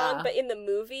Humma song, but in the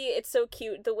movie, it's so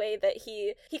cute the way that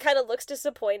he kind of looks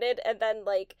disappointed, and then,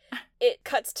 like, it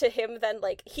cuts to him, then,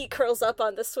 like, he curls up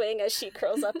on the swing as she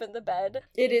curls up in the bed.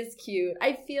 It is cute.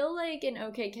 I feel like in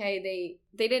OKK, they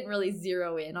didn't really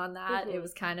zero in on that. Mm-hmm. It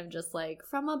was kind of just, like,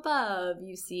 from above,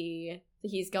 you see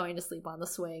he's going to sleep on the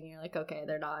swing, and you're like, okay,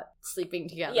 they're not sleeping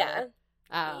together.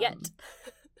 Yeah.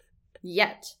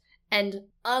 Yet. And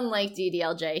unlike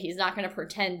DDLJ, he's not going to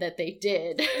pretend that they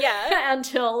did. Yeah.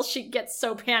 Until she gets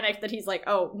so panicked that he's like,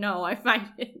 oh, no, I find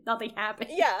nothing happened.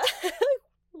 Yeah.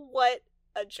 What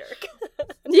a jerk.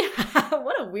 Yeah,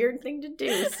 what a weird thing to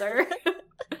do, sir.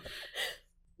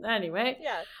 Anyway.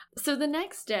 Yeah. So the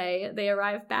next day, they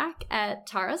arrive back at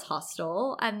Tara's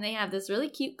hostel, and they have this really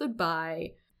cute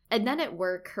goodbye. And then at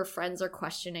work, her friends are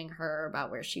questioning her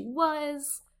about where she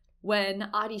was, when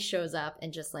Adi shows up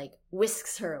and just, like,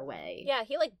 whisks her away. Yeah,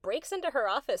 he, like, breaks into her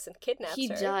office and kidnaps her. He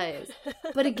does.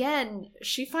 But again,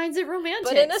 she finds it romantic,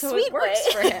 but in a so sweet it works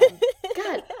way. for him.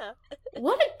 God,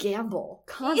 what a gamble,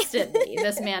 constantly,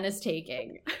 this man is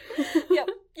taking. Yep,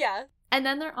 yeah. And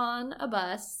then they're on a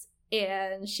bus,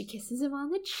 and she kisses him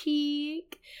on the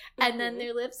cheek, and then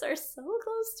their lips are so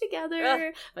close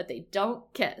together, but they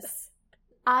don't kiss.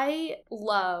 I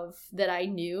love that I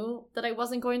knew that I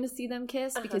wasn't going to see them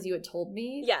kiss because you had told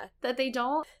me that they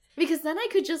don't. Because then I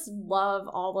could just love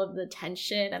all of the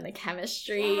tension and the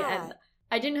chemistry, and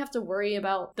I didn't have to worry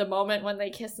about the moment when they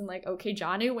kiss in, like, OK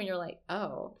Jaanu, when you're like,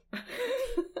 oh.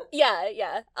 Yeah.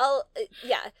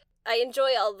 I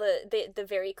enjoy all the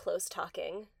very close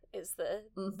talking is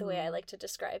the way I like to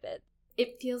describe it.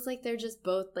 It feels like they're just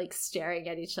both, like, staring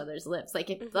at each other's lips. Like,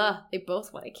 they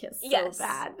both want to kiss so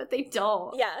bad, but they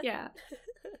don't. Yeah.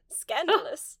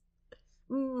 Scandalous.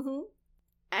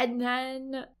 And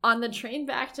then on the train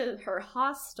back to her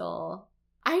hostel,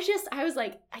 I was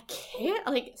like, I can't,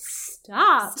 like,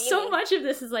 stop. Steamy. So much of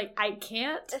this is like, I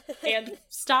can't and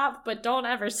stop, but don't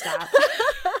ever stop.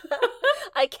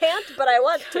 I can't, but I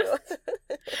want to.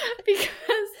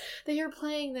 Because they are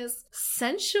playing this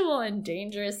sensual and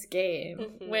dangerous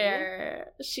game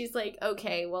where she's like,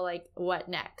 okay, well, like, what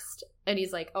next? And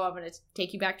he's like, oh, I'm going to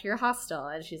take you back to your hostel.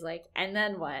 And she's like, and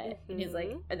then what? And he's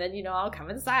like, and then, I'll come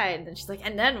inside. And then she's like,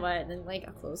 and then what? And then, like,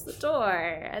 I'll close the door.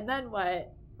 And then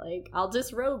what? Like, I'll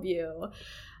disrobe you.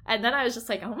 And then I was just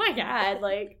like, oh my God,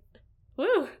 like,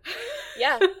 woo.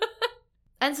 Yeah.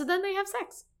 And so then they have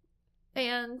sex.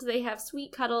 And they have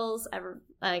sweet cuddles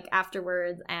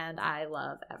afterwards. And I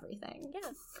love everything. Yeah.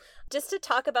 Just to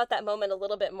talk about that moment a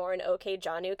little bit more in OK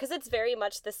Jaanu, because it's very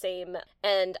much the same.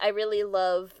 And I really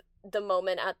love the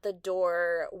moment at the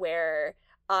door where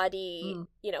Adi,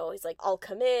 he's like, I'll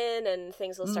come in and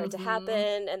things will start to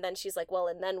happen. And then she's like, well,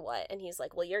 and then what? And he's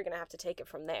like, well, you're going to have to take it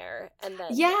from there. And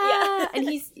then,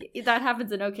 and that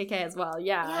happens in OKK as well.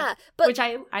 Yeah. But, which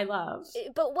I love.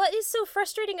 But what is so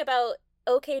frustrating about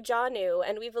OK Jaanu,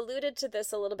 and we've alluded to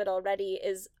this a little bit already,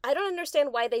 is I don't understand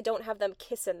why they don't have them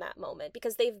kiss in that moment,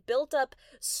 because they've built up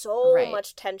so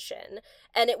much tension,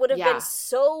 and it would have been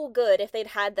so good if they'd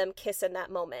had them kiss in that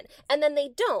moment. And then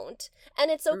they don't, and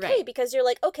it's okay because you're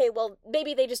like, okay, well,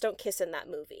 maybe they just don't kiss in this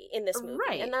movie,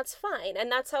 and that's fine.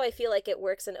 And that's how I feel like it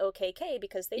works in OKK,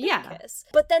 because they do kiss.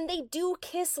 But then they do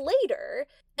kiss later,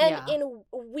 and in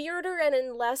weirder and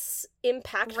in less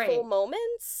impactful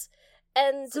moments.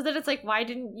 And so that it's like, why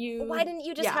didn't you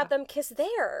just have them kiss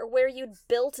there, where you'd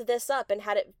built this up and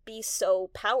had it be so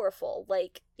powerful?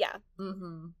 Like, I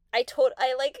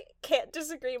can't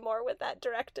disagree more with that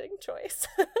directing choice.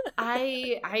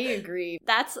 I agree.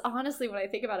 That's honestly, when I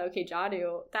think about OK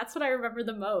Jaanu, that's what I remember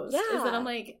the most. Yeah. Is that I'm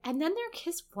like, and then their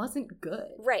kiss wasn't good.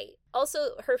 Right.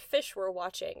 Also, her fish were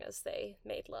watching as they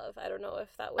made love. I don't know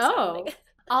if that was happening.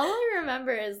 All I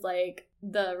remember is like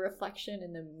the reflection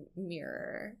in the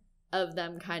mirror of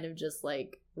them kind of just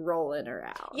like rolling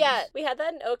around. Yeah, we had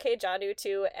that in OK Jaanu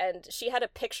too, and she had a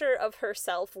picture of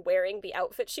herself wearing the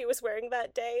outfit she was wearing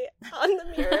that day on the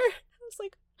mirror. I was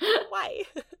like, why?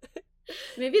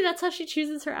 Maybe that's how she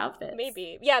chooses her outfits.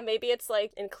 Maybe. Yeah, maybe it's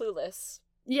like in Clueless.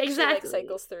 Yeah, exactly. She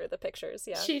cycles through the pictures,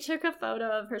 She took a photo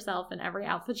of herself in every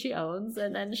outfit she owns,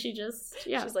 and then she just,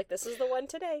 she's like, this is the one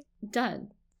today.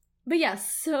 Done. But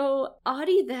so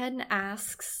Adi then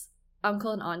asks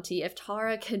Uncle and Auntie if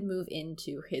Tara can move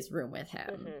into his room with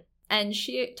him. And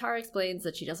Tara explains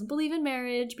that she doesn't believe in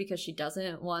marriage because she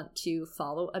doesn't want to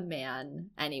follow a man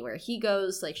anywhere he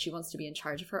goes. Like, she wants to be in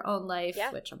charge of her own life,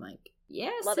 which I'm like,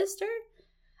 love sister.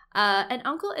 And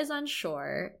Uncle is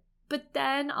unsure, but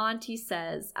then Auntie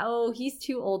says, oh, he's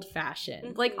too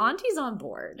old-fashioned. Like, Auntie's on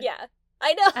board. Yeah,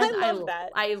 I know. And I love that.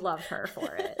 I love her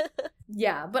for it.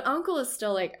 But Uncle is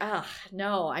still like,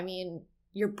 no, I mean,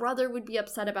 your brother would be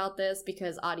upset about this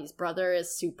because Adi's brother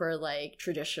is super, like,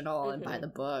 traditional and by the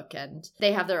book, and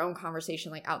they have their own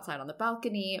conversation, like, outside on the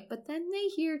balcony, but then they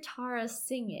hear Tara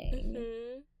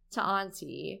singing to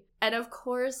Auntie, and of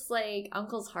course, like,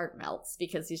 Uncle's heart melts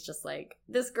because he's just like,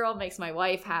 this girl makes my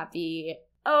wife happy.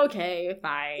 Okay,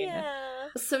 fine. Yeah.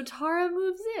 So Tara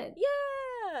moves in.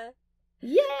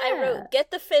 Yeah, I wrote,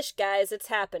 get the fish, guys, it's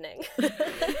happening.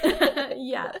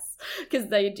 Yes, because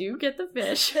they do get the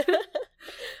fish.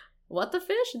 What the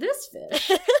fish? This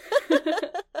fish.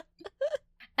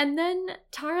 And then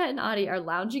Tara and Adi are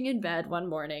lounging in bed one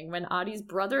morning when Adi's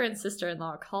brother and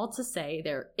sister-in-law call to say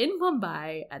they're in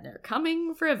Mumbai and they're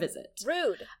coming for a visit.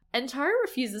 Rude. And Tara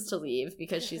refuses to leave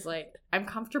because she's like, I'm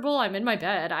comfortable, I'm in my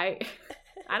bed, I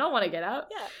don't want to get out.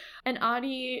 Yeah. And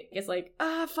Adi is like,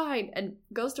 fine, and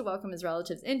goes to welcome his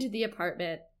relatives into the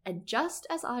apartment. And just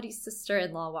as Adi's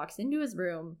sister-in-law walks into his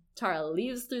room, Tara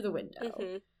leaves through the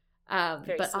window. But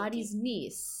sneaky. Adi's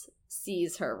niece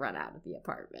sees her run out of the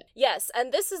apartment. Yes,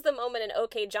 and this is the moment in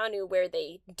OK Jaanu where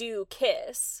they do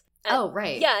kiss. And,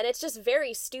 right. Yeah, and it's just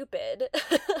very stupid.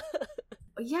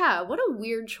 Yeah, what a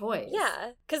weird choice.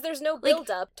 Yeah, because there's no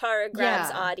build-up. Tara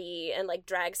grabs Adi and, like,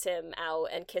 drags him out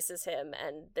and kisses him,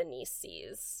 and the niece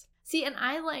sees. See, and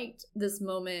I liked this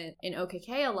moment in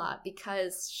OKK a lot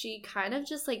because she kind of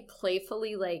just, like,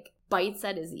 playfully, like, bites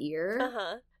at his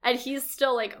ear. And he's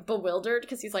still, like, bewildered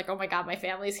because he's like, oh my god, my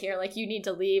family's here, like, you need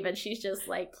to leave. And she's just,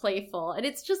 like, playful. And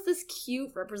it's just this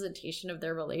cute representation of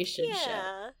their relationship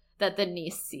that the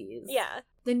niece sees. Yeah.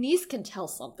 The niece can tell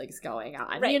something's going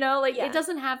on, you know? Like, it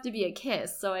doesn't have to be a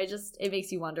kiss. So it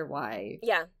makes you wonder why.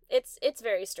 Yeah, it's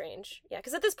very strange. Yeah,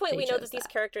 because at this point we know that these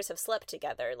characters have slept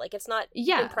together. Like, it's not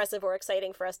impressive or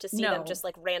exciting for us to see them just,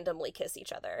 like, randomly kiss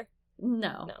each other.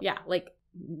 No. Yeah, like,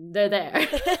 they're there.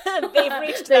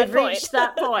 They've reached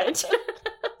that point.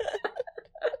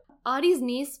 Adi's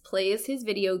niece plays his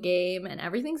video game and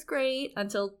everything's great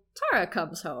until Tara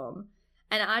comes home.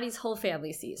 And Adi's whole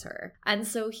family sees her. And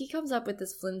so he comes up with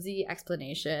this flimsy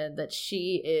explanation that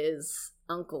she is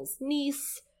Uncle's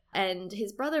niece, and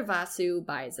his brother Vasu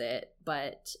buys it,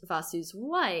 but Vasu's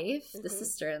wife, the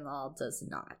sister-in-law, does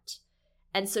not.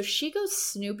 And so she goes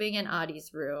snooping in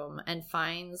Adi's room and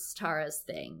finds Tara's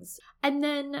things. And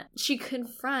then she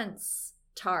confronts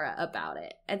Tara about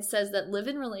it and says that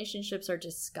live-in relationships are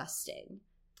disgusting.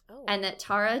 Oh. And that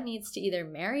Tara needs to either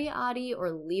marry Adi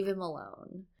or leave him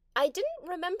alone. I didn't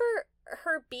remember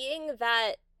her being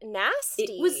that nasty.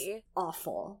 It was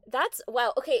awful. That's,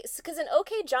 wow, okay, because in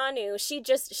OK Jaanu,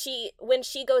 when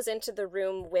she goes into the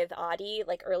room with Adi,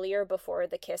 like earlier before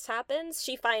the kiss happens,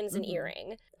 she finds an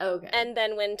earring. Okay. And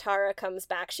then when Tara comes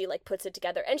back, she like puts it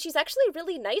together, and she's actually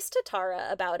really nice to Tara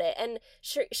about it, and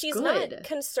she's not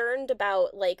concerned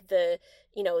about like the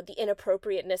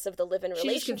inappropriateness of the live-in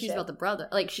relationship. She's confused about the brother.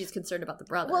 Like, she's concerned about the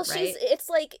brother, well, right? It's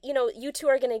like, you two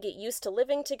are going to get used to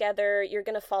living together, you're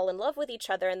going to fall in love with each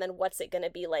other, and then what's it going to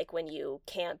be like when you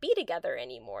can't be together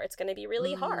anymore? It's going to be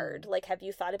really hard. Like, have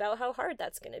you thought about how hard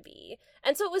that's going to be?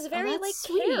 And so it was very, like,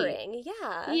 sweet. Caring.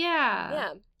 Yeah.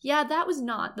 Yeah. Yeah, that was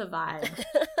not the vibe.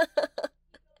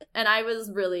 And I was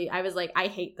like, I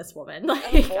hate this woman.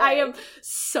 Like, I am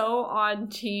so on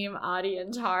team Adi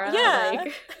and Tara. Yeah.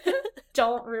 Like,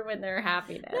 don't ruin their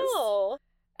happiness. No.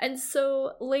 And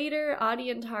so later, Adi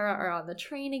and Tara are on the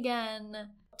train again.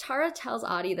 Tara tells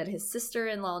Adi that his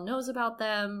sister-in-law knows about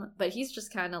them, but he's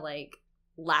just kind of like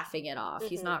laughing it off.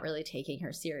 He's not really taking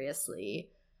her seriously.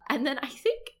 And then I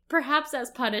think perhaps as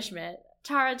punishment,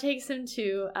 Tara takes him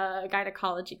to a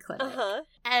gynecology clinic.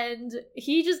 And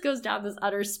he just goes down this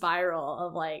utter spiral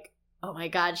of like, oh my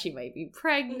God, she might be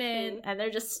pregnant. And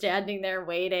they're just standing there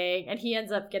waiting. And he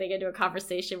ends up getting into a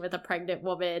conversation with a pregnant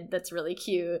woman that's really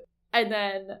cute. And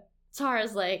then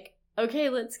Tara's like, okay,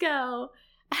 let's go.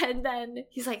 And then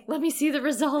he's like, let me see the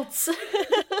results.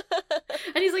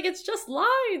 And he's like, it's just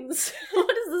lines. What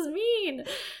does this mean?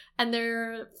 And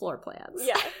they're floor plans.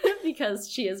 Yeah. Because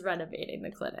she is renovating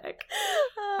the clinic.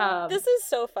 This is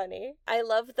so funny. I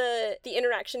love the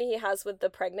interaction he has with the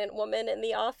pregnant woman in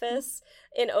the office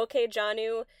in OK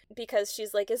Jaanu, because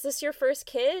she's like, is this your first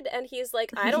kid? And he's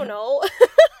like, I don't know.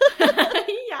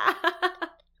 Yeah.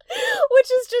 Which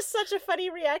is just such a funny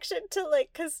reaction to, like,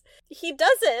 because he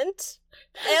doesn't.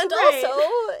 And also,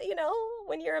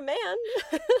 when you're a man.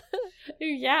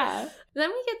 Yeah. Then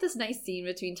we get this nice scene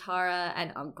between Tara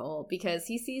and Uncle, because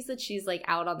he sees that she's, like,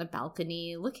 out on the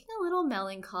balcony looking a little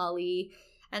melancholy.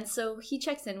 And so he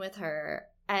checks in with her,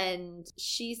 and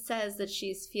she says that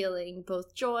she's feeling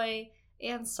both joy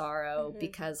and sorrow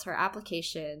because her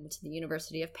application to the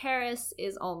University of Paris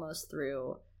is almost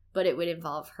through, but it would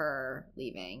involve her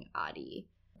leaving Adi.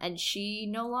 And she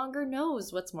no longer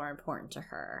knows what's more important to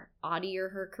her, Adi or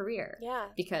her career. Yeah.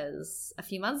 Because a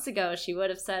few months ago, she would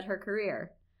have said her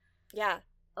career. Yeah.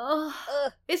 Ugh.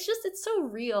 It's so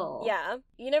real. Yeah.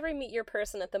 You never meet your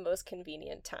person at the most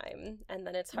convenient time. And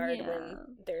then it's hard when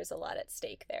there's a lot at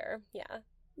stake there. Yeah.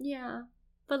 Yeah.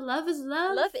 But love is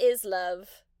love. Love is love.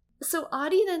 So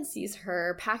Adi then sees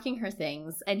her packing her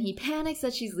things, and he panics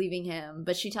that she's leaving him,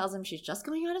 but she tells him she's just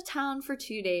going out of town for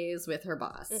 2 days with her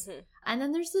boss. And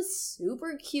then there's this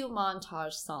super cute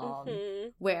montage song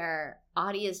where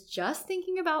Adi is just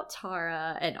thinking about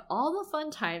Tara and all the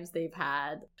fun times they've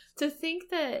had. To think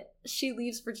that she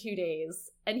leaves for 2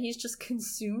 days and he's just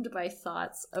consumed by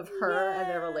thoughts of her and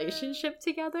their relationship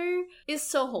together is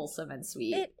so wholesome and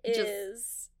sweet. It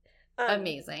is.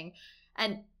 Amazing.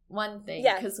 And one thing,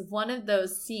 because one of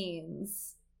those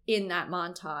scenes in that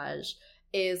montage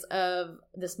is of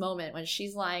this moment when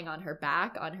she's lying on her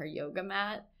back on her yoga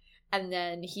mat, and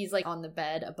then he's like on the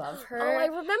bed above her. Oh, I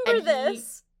remember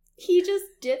this. He just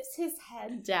dips his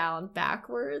head down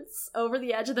backwards over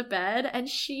the edge of the bed, and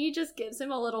she just gives him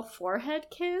a little forehead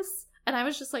kiss, and I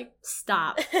was just like,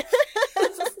 stop.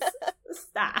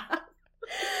 Stop.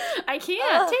 I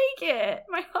can't take it.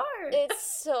 My heart.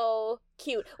 It's so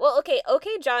cute. Well, okay,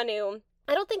 Jaanu,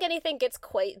 I don't think anything gets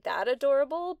quite that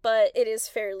adorable, but it is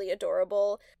fairly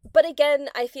adorable. But again,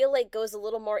 I feel like goes a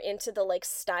little more into the, like,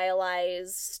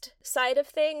 stylized side of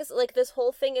things. Like, this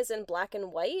whole thing is in black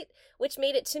and white, which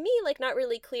made it, to me, like, not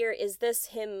really clear, is this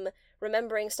him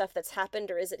remembering stuff that's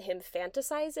happened, or is it him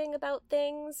fantasizing about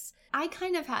things? I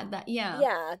kind of had that, yeah.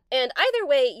 Yeah. And either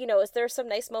way, there are some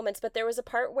nice moments, but there was a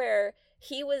part where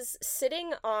he was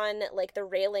sitting on, like, the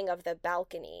railing of the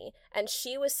balcony, and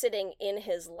she was sitting in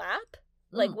his lap,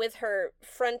 like, with her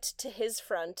front to his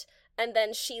front, and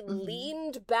then she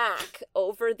leaned back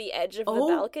over the edge of the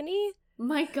balcony.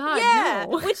 My God, yeah,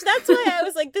 no. Which that's why I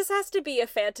was like, this has to be a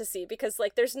fantasy, because,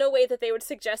 like, there's no way that they would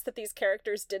suggest that these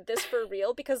characters did this for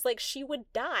real, because, like, she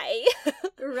would die.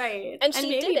 Right. And she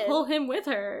maybe didn't. Pull him with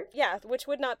her. Yeah, which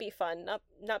would not be fun.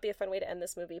 Not be a fun way to end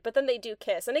this movie. But then they do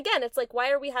kiss. And again, it's like, why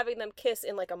are we having them kiss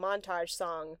in, like, a montage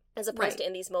song, as opposed to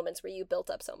in these moments where you built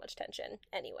up so much tension?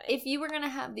 Anyway. If you were going to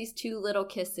have these two little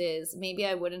kisses, maybe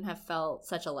I wouldn't have felt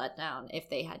such a letdown if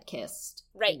they had kissed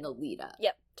in the lead up.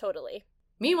 Yep, totally.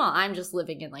 Meanwhile, I'm just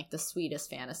living in, like, the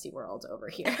sweetest fantasy world over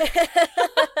here.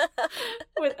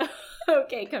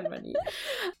 Okay, Kanmani.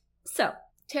 So,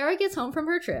 Tara gets home from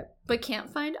her trip, but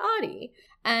can't find Audie.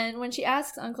 And when she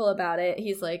asks Uncle about it,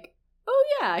 he's like, oh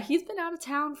yeah, he's been out of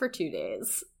town for 2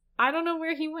 days. I don't know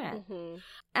where he went. Mm-hmm.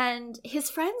 And his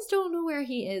friends don't know where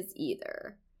he is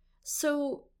either.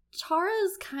 So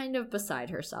Tara's kind of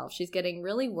beside herself. She's getting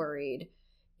really worried.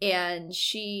 And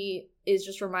she is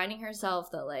just reminding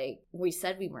herself that, like, we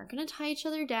said we weren't going to tie each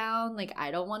other down. Like, I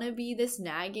don't want to be this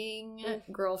nagging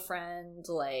girlfriend.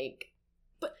 Like,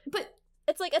 but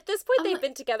it's like, at this point, they've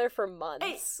been together for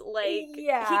months. He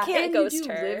can't ghost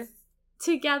her. Live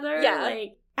together. Yeah.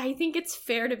 Like, I think it's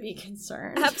fair to be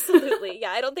concerned. Absolutely. Yeah,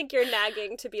 I don't think you're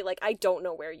nagging to be like, I don't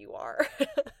know where you are.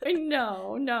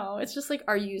 No. It's just like,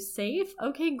 are you safe?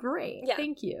 Okay, great. Yeah.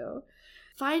 Thank you.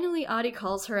 Finally, Audie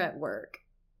calls her at work.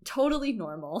 Totally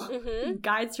normal. Mm-hmm.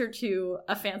 Guides her to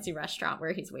a fancy restaurant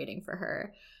where he's waiting for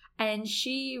her. And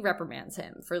she reprimands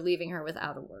him for leaving her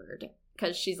without a word.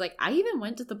 Because she's like, I even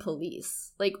went to the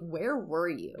police. Like, where were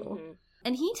you? Mm-hmm.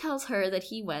 And he tells her that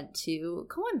he went to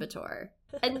Coimbatore.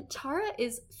 And Tara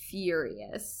is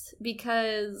furious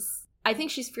because I think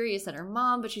she's furious at her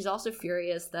mom, but she's also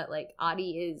furious that, like,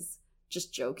 Audie is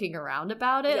just joking around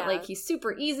about it. Yeah. Like, he's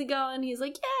super easygoing. He's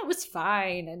like, yeah, it was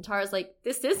fine. And Tara's like,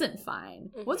 this isn't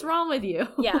fine. Mm-hmm. What's wrong with you?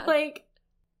 Yeah.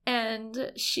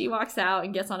 And she walks out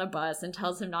and gets on a bus and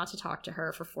tells him not to talk to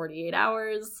her for 48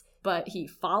 hours. But he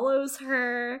follows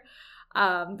her.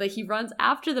 But he runs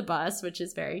after the bus, which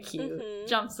is very cute. Mm-hmm.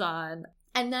 Jumps on.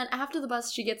 And then after the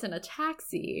bus, she gets in a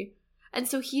taxi. And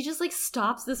so he just, like,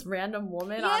 stops this random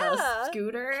woman on a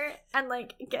scooter and,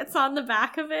 like, gets on the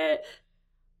back of it.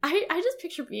 I just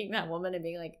picture being that woman and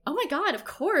being like, oh my God, of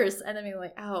course. And then being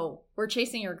like, oh, we're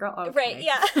chasing your girl. Okay. Right,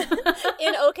 yeah.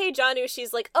 In OK Jaanu,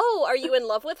 she's like, oh, are you in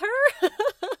love with her?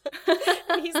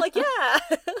 And he's like, yeah.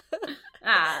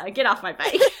 Get off my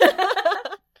bike.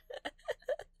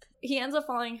 He ends up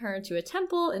following her to a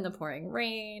temple in the pouring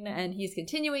rain, and he's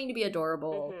continuing to be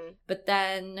adorable. Mm-hmm. But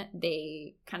then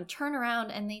they kind of turn around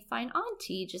and they find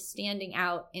Auntie just standing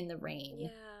out in the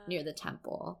rain near the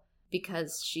temple.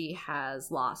 Because she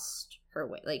has lost her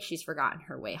way. Like, she's forgotten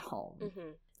her way home.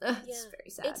 Mm-hmm. It's very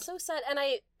sad. It's so sad. And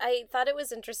I thought it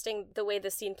was interesting the way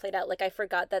the scene played out. Like, I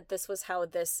forgot that this was how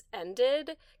this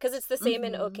ended. Because it's the same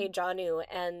in OK Jaanu.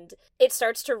 And it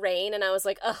starts to rain. And I was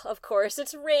like, oh, of course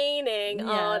it's raining. Yes.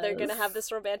 Oh, they're going to have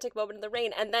this romantic moment in the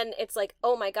rain. And then it's like,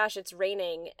 oh my gosh, it's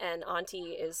raining. And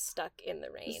Auntie is stuck in the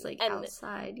rain. Just, like,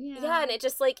 outside. Yeah, and it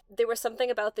just, like, there was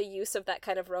something about the use of that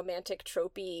kind of romantic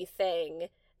tropey thing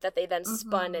that they then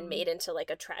spun and made into, like,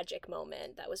 a tragic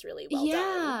moment that was really well done.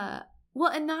 Yeah.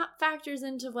 Well, and that factors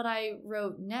into what I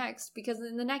wrote next, because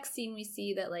in the next scene we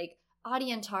see that, like, Audie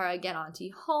and Tara get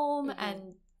Auntie home,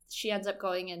 and she ends up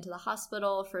going into the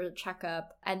hospital for a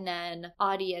checkup, and then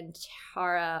Audie and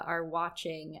Tara are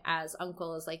watching as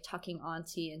Uncle is, like, tucking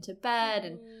Auntie into bed,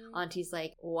 and Auntie's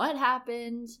like, what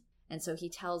happened? And so he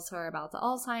tells her about the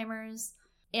Alzheimer's.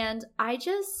 And I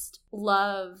just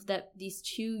love that these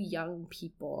two young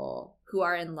people who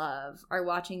are in love are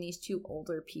watching these two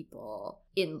older people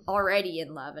already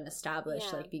in love and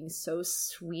established, like, being so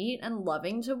sweet and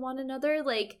loving to one another.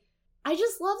 Like, I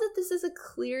just love that this is a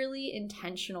clearly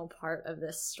intentional part of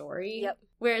this story. Yep.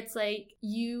 Where it's like,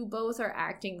 you both are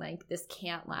acting like this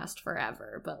can't last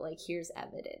forever, but, like, here's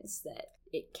evidence that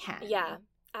it can. Yeah.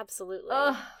 Absolutely.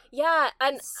 Yeah,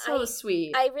 and so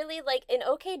sweet. I really like, in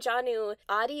OK Jaanu,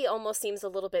 Audie almost seems a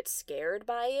little bit scared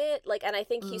by it. Like, and I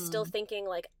think he's still thinking,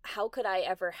 like, how could I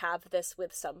ever have this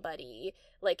with somebody?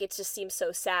 Like, it just seems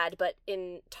so sad. But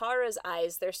in Tara's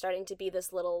eyes, there's starting to be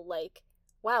this little, like,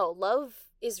 wow, love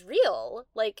is real.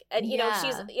 Like, and, you know,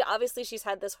 she's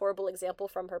had this horrible example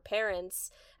from her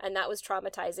parents, and that was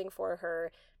traumatizing for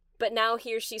her. But now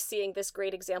here she's seeing this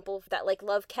great example that, like,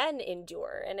 love can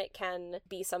endure and it can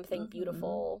be something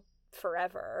beautiful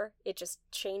forever. It just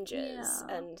changes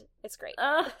and it's great.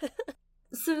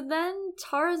 So then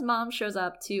Tara's mom shows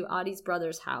up to Audie's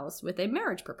brother's house with a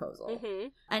marriage proposal. Mm-hmm.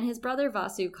 And his brother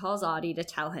Vasu calls Audie to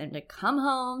tell him to come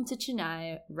home to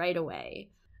Chennai right away.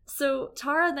 So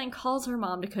Tara then calls her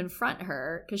mom to confront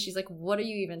her because she's like, what are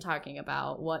you even talking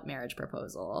about? What marriage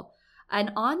proposal?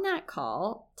 And on that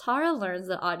call, Tara learns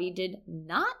that Audie did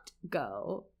not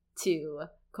go to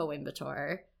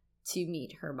Coimbatore to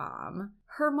meet her mom.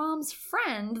 Her mom's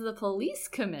friend, the police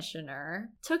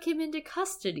commissioner, took him into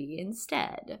custody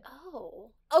instead.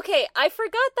 Oh. Okay, I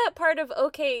forgot that part of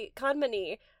OK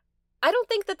Kanmani. I don't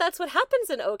think that that's what happens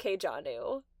in OK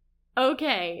Jaanu.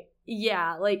 Okay,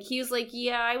 yeah, like, he was like,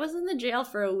 yeah, I was in the jail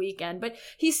for a weekend, but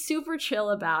he's super chill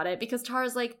about it because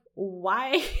Tara's like,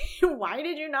 why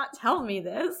did you not tell me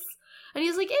this? And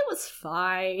he's like, it was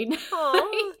fine.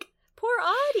 Aw, poor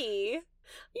Audie.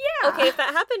 Yeah. Okay, if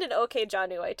that happened in OK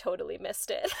Jaanu, I totally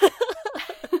missed it.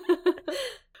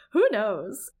 Who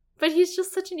knows? But he's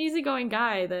just such an easygoing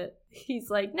guy that he's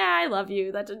like, nah, I love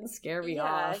you. That didn't scare me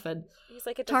off. And he's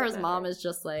like, Tara's mom is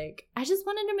just like, I just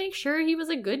wanted to make sure he was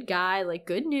a good guy. Like,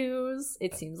 good news.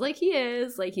 It seems like he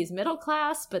is. Like, he's middle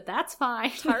class, but that's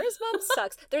fine. Tara's mom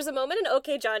sucks. There's a moment in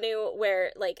OK Jaanu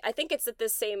where, like, I think it's at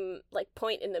this same, like,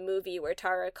 point in the movie where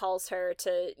Tara calls her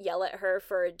to yell at her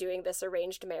for doing this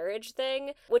arranged marriage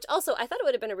thing, which also, I thought it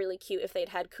would have been really cute if they'd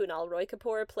had Kunal Roy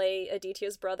Kapoor play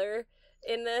Aditya's brother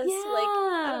in this. Yeah. Like,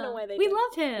 I don't know why they didn't.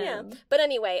 love him. Yeah. But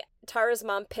anyway, Tara's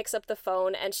mom picks up the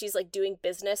phone and she's like doing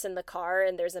business in the car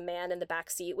and there's a man in the back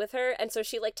seat with her. And so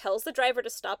she like tells the driver to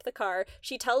stop the car.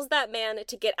 She tells that man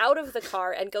to get out of the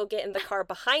car and go get in the car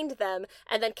behind them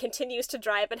and then continues to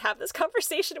drive and have this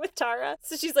conversation with Tara.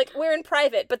 So she's like, we're in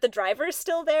private, but the driver's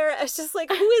still there. It's just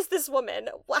like, who is this woman?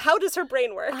 How does her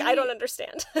brain work? I don't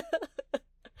understand.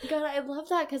 God, I love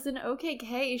that because in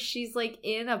OKK, she's like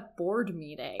in a board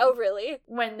meeting. Oh, really?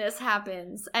 When this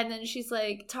happens. And then she's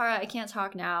like, Tara, I can't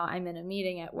talk now. I'm in a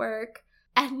meeting at work.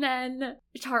 And then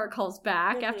Tara calls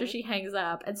back after she hangs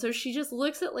up. And so she just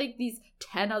looks at like these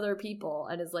 10 other people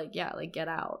and is like, yeah, like get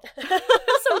out.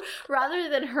 So rather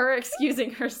than her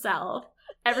excusing herself,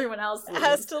 everyone else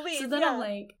has to leave. So then I'm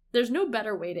like, there's no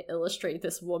better way to illustrate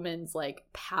this woman's like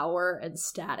power and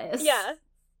status. Yeah.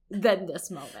 Than this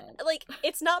moment. Like,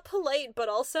 it's not polite, but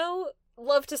also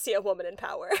love to see a woman in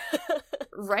power.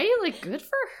 Right? Like, good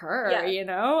for her, you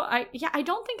know? I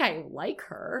don't think I like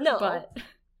her. No.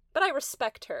 But I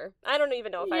respect her. I don't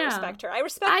even know if I respect her. I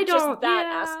respect just that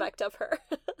aspect of her.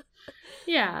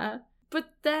 Yeah. But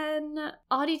then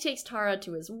Audie takes Tara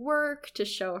to his work to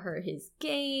show her his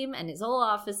game, and his whole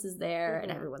office is there,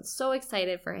 and everyone's so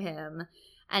excited for him.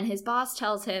 And his boss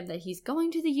tells him that he's going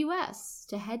to the US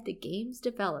to head the game's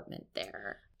development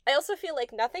there. I also feel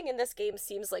like nothing in this game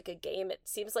seems like a game. It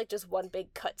seems like just one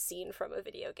big cutscene from a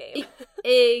video game.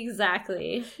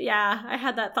 Exactly. Yeah, I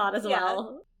had that thought as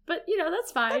well. But, you know,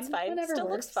 that's fine. That's fine. Whatever Still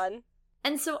works. Looks fun.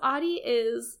 And so Audie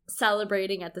is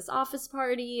celebrating at this office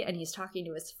party, and he's talking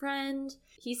to his friend.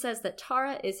 He says that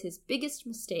Tara is his biggest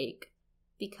mistake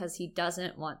because he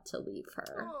doesn't want to leave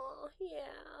her. Oh,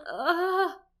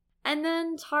 yeah. And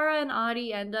then Tara and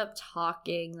Audie end up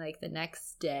talking, like, the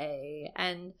next day,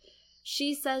 and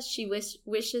she says she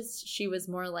wishes she was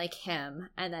more like him,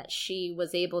 and that she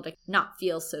was able to not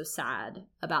feel so sad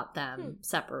about them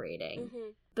separating.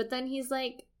 But then he's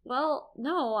like, well,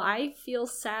 no, I feel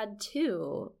sad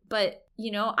too, but,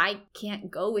 you know, I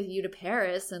can't go with you to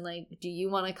Paris, and, like, do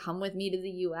you want to come with me to the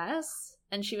US?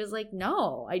 And she was like,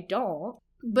 no, I don't.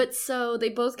 But so they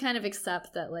both kind of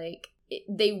accept that, like,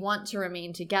 they want to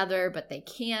remain together, but they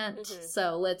can't.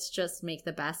 So let's just make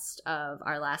the best of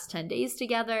our last 10 days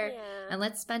together and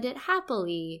let's spend it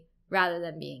happily rather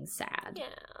than being sad.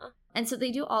 Yeah. And so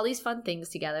they do all these fun things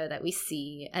together that we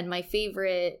see. And my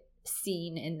favorite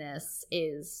scene in this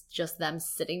is just them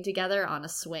sitting together on a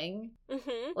swing.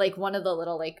 Like one of the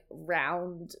little like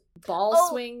round ball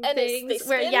swing things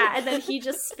where and then he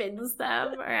just spins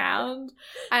them around.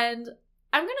 And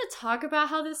I'm going to talk about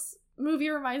how this movie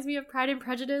reminds me of Pride and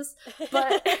Prejudice,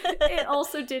 but it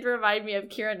also did remind me of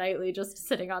Keira Knightley just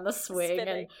sitting on the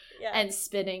swing and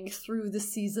spinning through the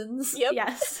seasons. Yep.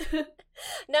 Yes.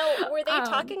 Now, were they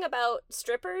talking about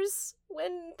strippers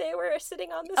when they were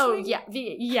sitting on the swing? Oh,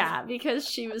 yeah, because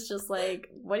she was just like,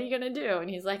 what are you gonna do? And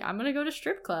he's like, I'm gonna go to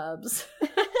strip clubs.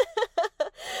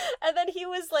 And then he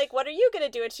was like, what are you gonna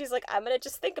do? And she's like, I'm gonna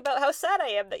just think about how sad I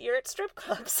am that you're at strip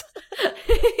clubs.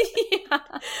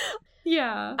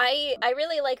 Yeah. I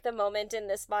really like the moment in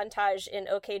this montage in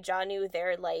OK Jaanu.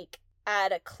 They're like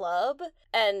at a club,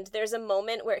 and there's a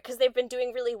moment where, because they've been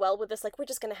doing really well with this, like, we're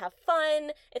just gonna have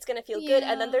fun, it's gonna feel good,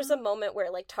 and then there's a moment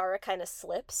where like Tara kind of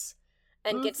slips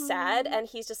and gets sad, and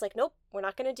he's just like, nope, we're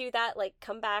not gonna do that, like,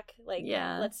 come back, like,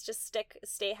 let's just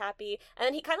stay happy. And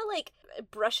then he kind of like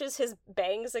brushes his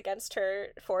bangs against her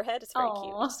forehead. It's very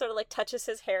cute. Just sort of like touches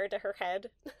his hair to her head.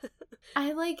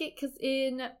 I like it because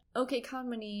in OK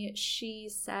Kanmani she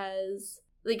says,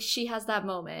 like, she has that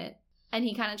moment And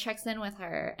he kind of checks in with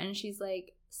her, and she's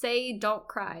like, say, don't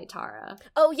cry, Tara.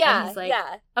 Oh, yeah, and he's like,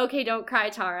 okay, don't cry,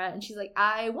 Tara. And she's like,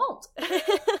 I won't.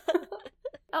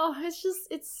 Oh,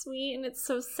 it's sweet, and it's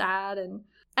so sad.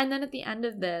 And then at the end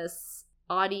of this,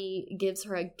 Audie gives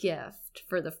her a gift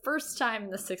for the first time in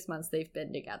the 6 months they've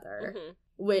been together,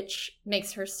 which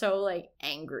makes her so, like,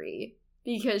 angry,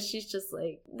 because she's just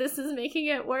like, this is making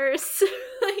it worse.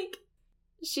 Like,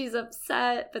 she's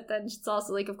upset, but then it's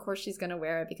also like, of course she's gonna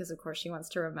wear it because of course she wants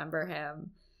to remember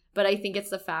him. But I think it's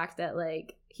the fact that,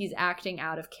 like, he's acting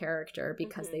out of character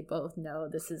because they both know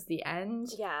this is the end.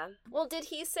 Yeah. Well, did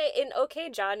he say in Okay,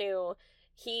 Jaanu,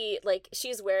 he, like,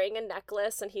 she's wearing a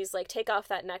necklace, and he's like, take off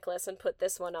that necklace and put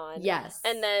this one on. Yes.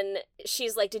 And then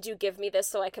she's like, did you give me this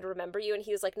so I could remember you? And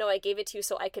he was like, no, I gave it to you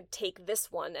so I could take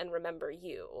this one and remember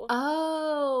you.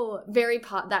 Oh,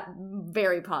 that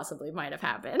very possibly might have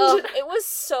happened. Oh, it was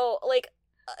so, like,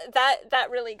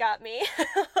 that really got me.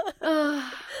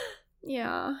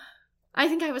 Yeah. I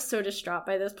think I was so distraught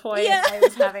by this point. Yeah. I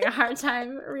was having a hard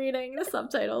time reading the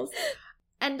subtitles.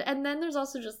 And then there's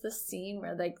also just this scene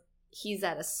where, like, he's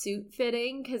at a suit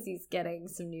fitting because he's getting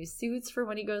some new suits for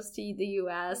when he goes to the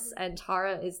US, and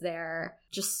Tara is there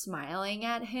just smiling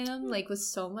at him, like, with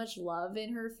so much love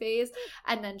in her face,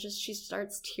 and then she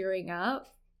starts tearing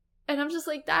up, and I'm just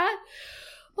like, it kind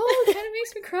of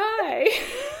makes me cry.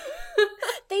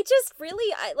 They just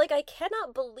really, I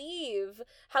cannot believe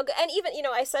how good, and even,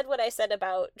 I said what I said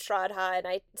about Shraddha, and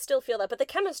I still feel that, but the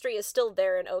chemistry is still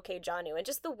there in Okay, Jaanu, and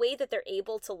just the way that they're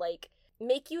able to, like,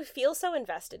 make you feel so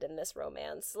invested in this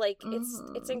romance. Like,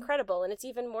 it's incredible, and it's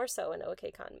even more so in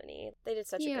Okay, Kanmani. They did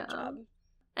such a good job.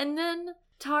 And then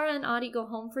Tara and Audie go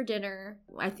home for dinner,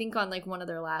 I think on, like, one of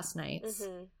their last nights,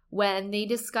 when they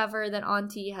discover that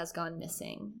Auntie has gone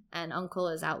missing and Uncle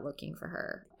is out looking for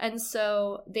her. And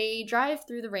so they drive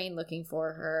through the rain looking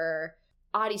for her.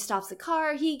 Audie stops the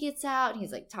car, he gets out, and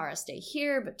he's like, Tara, stay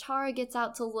here, but Tara gets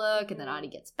out to look, and then Audie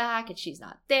gets back, and she's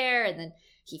not there, and then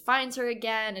he finds her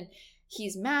again, and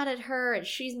he's mad at her, and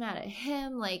she's mad at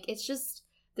him. Like, it's just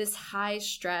this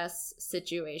high-stress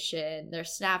situation. They're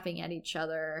snapping at each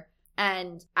other,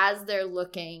 and as they're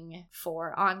looking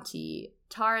for Auntie,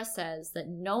 Tara says that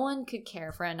no one could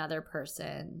care for another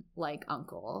person like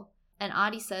Uncle. And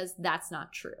Audie says that's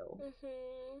not true.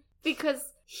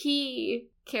 Because he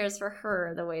cares for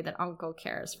her the way that Uncle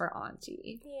cares for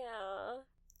Auntie. Yeah.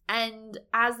 And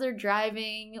as they're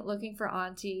driving, looking for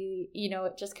Auntie,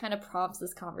 it just kind of prompts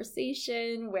this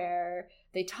conversation where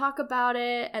they talk about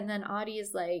it, and then Audie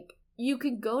is like, you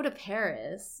could go to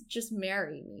Paris, just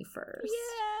marry me first.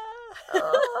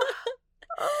 Yeah.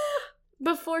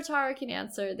 Before Tara can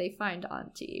answer, they find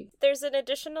Auntie. There's an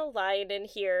additional line in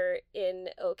here in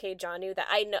Okay, Jaanu that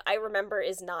I remember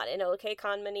is not in Okay,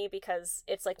 Kanmani, because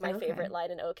it's, like, my favorite line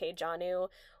in Okay, Jaanu,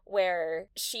 where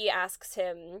she asks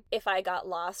him, if I got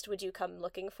lost, would you come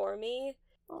looking for me?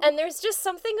 And there's just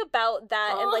something about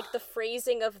that and, like, the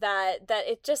phrasing of that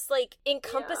it just, like,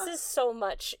 encompasses so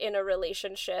much in a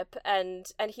relationship, and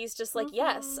he's just like,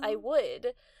 yes, I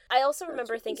would. I also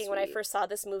remember thinking when I first saw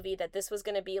this movie that this was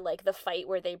going to be, like, the fight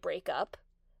where they break up,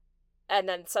 and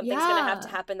then something's going to have to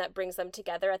happen that brings them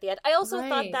together at the end. I also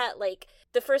thought that, like,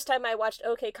 the first time I watched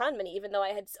Okay, Kanmani, even though I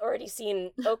had already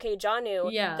seen Okay,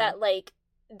 Jaanu, that, like,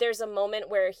 there's a moment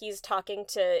where he's talking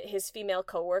to his female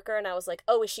coworker, and I was like,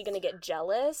 oh, is she going to get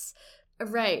jealous?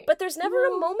 Right. But there's never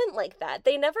a moment like that.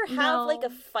 They never have, like, a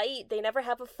fight. They never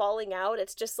have a falling out.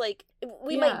 It's just, like,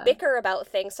 we might bicker about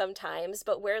things sometimes,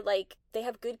 but we're, like, they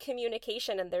have good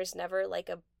communication, and there's never, like,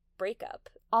 a breakup.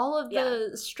 All of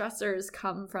the stressors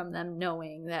come from them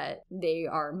knowing that they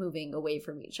are moving away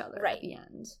from each other at the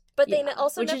end. But they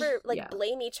also never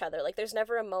blame each other. Like, there's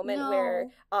never a moment where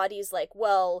Audie's like,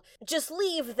 well, just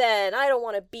leave then. I don't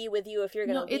want to be with you if you're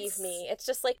going to leave me. It's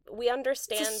just like, we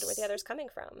understand where the other's coming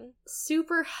from.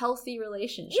 Super healthy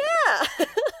relationship. Yeah!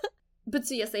 But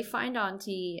so, yes, they find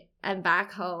Auntie, and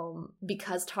back home,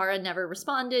 because Tara never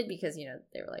responded, because,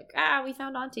 they were like, we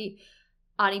found Auntie.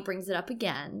 Audie brings it up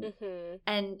again.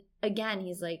 And again,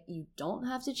 he's like, you don't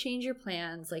have to change your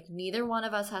plans. Like, neither one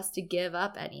of us has to give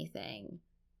up anything.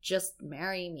 Just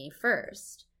marry me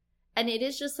first. And it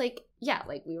is just like,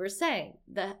 like we were saying,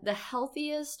 the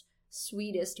healthiest,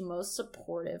 sweetest, most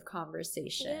supportive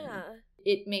conversation. Yeah.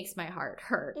 It makes my heart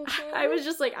hurt. I was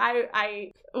just like,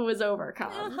 I was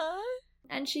overcome.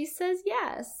 And she says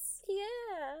yes.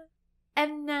 Yeah.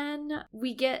 And then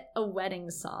we get a wedding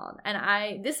song.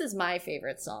 And this is my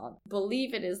favorite song.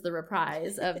 Believe it is the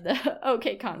reprise of the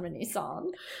Okay Kanmani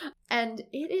song. And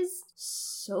it is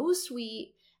so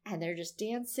sweet. And they're just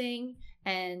dancing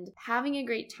and having a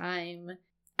great time.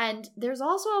 And there's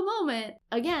also a moment,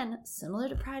 again, similar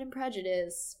to Pride and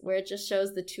Prejudice, where it just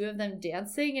shows the two of them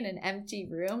dancing in an empty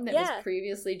room that was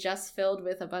previously just filled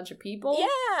with a bunch of people.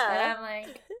 Yeah. And I'm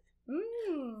like,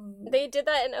 They did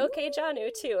that in OK Jaanu,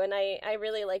 too, and I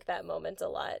really like that moment a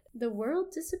lot. The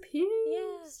world disappears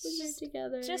when just, they're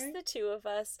together. Just the two of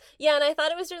us. Yeah, and I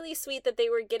thought it was really sweet that they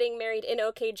were getting married in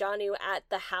OK Jaanu at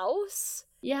the house.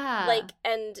 Yeah. Like,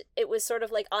 and it was sort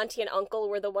of like auntie and uncle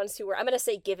were the ones who were, I'm going to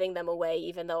say giving them away,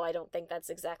 even though I don't think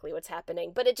that's exactly what's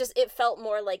happening. But it felt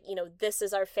more like, you know, this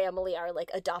is our family, our,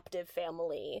 like, adoptive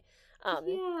family,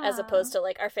 as opposed to,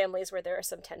 like, our families where there is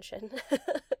some tension.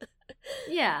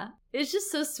 Yeah. It's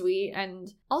just so sweet,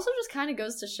 and also just kind of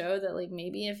goes to show that, like,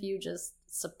 maybe if you just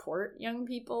support young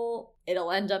people,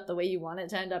 it'll end up the way you want it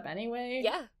to end up anyway.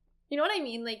 Yeah. You know what I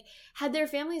mean? Like, had their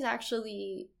families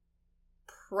actually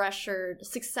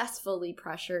successfully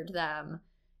pressured them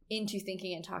into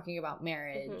thinking and talking about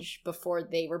marriage before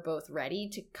they were both ready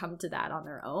to come to that on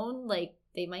their own, like,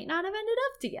 they might not have ended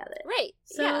up together. Right.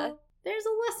 So there's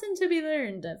a lesson to be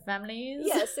learned, families.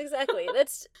 Yes, exactly.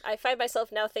 I find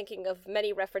myself now thinking of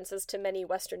many references to many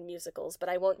Western musicals, but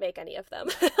I won't make any of them.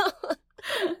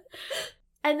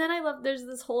 And then I love, there's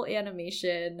this whole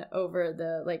animation over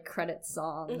the, like, credits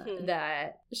song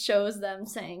that shows them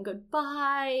saying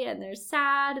goodbye, and they're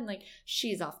sad, and, like,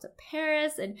 she's off to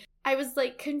Paris, and I was,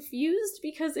 like, confused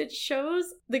because it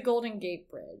shows the Golden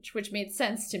Gate Bridge, which made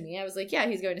sense to me. I was like, yeah,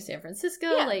 he's going to San Francisco,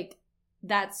 like,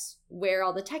 that's where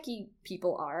all the techie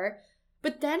people are.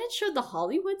 But then it showed the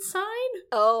Hollywood sign.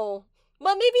 Oh.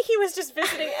 Well, maybe he was just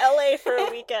visiting LA for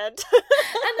a weekend.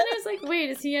 And then I was like,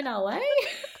 wait, is he in LA?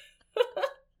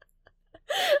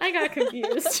 I got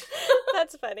confused.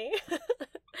 That's funny.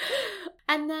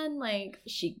 And then, like,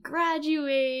 she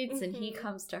graduates and he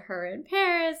comes to her in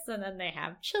Paris, and then they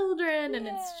have children, and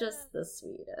it's just the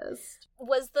sweetest.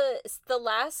 Was the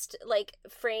last, like,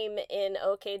 frame in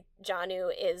OK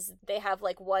Jaanu is they have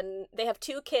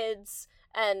two kids,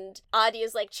 and Adi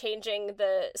is, like, changing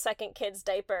the second kid's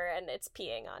diaper, and it's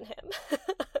peeing on him.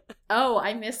 Oh,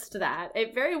 I missed that.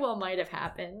 It very well might have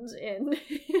happened in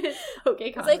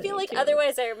OK Comedy. Because I feel like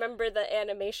otherwise I remember the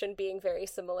animation being very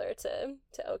similar to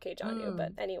OK Jaanu.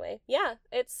 But anyway, yeah,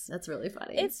 that's really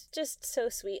funny. It's just so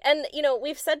sweet. And, you know,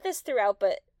 we've said this throughout,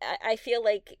 but I feel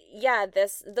like, yeah,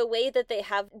 the way that they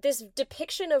have this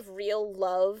depiction of real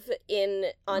love in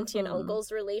auntie and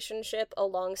uncle's relationship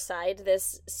alongside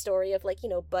this story of, like, you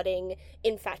know, budding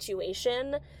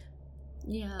infatuation.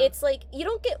 Yeah. It's like we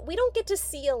don't get to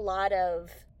see a lot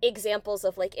of examples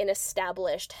of, like, an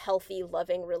established, healthy,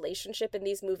 loving relationship in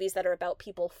these movies that are about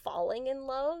people falling in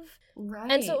love.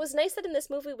 Right. And so it was nice that in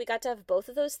this movie we got to have both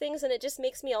of those things, and it just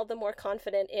makes me all the more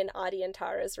confident in Adi and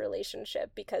Tara's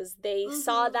relationship, because they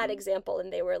saw that example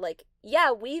and they were like,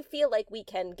 yeah, we feel like we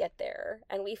can get there,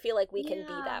 and we feel like we can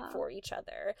be that for each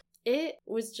other. It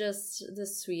was just the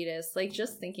sweetest. Like,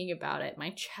 just thinking about it,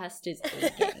 my chest is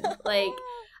aching. Like,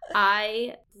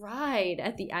 I cried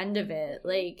at the end of it.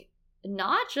 Like,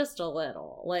 not just a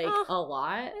little, like, a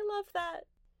lot. I love that.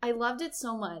 I loved it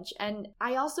so much. And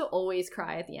I also always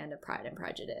cry at the end of Pride and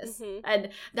Prejudice. And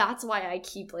that's why I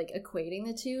keep, like, equating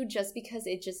the two, just because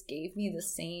it just gave me the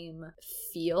same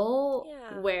feel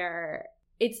where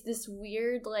it's this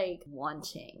weird, like,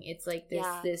 wanting. It's like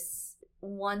this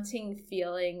wanting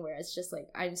feeling where it's just like,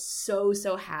 I'm so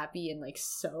happy and, like,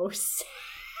 so sad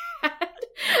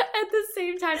at the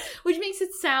same time, which makes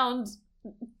it sound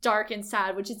dark and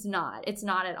sad, which it's not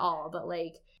at all, but,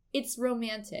 like, it's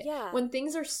romantic. When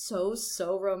things are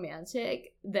so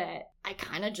romantic that I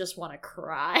kind of just want to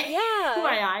cry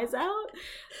my eyes out,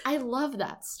 I love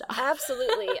that stuff.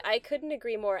 Absolutely. I couldn't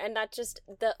agree more. And that just,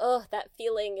 that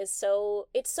feeling is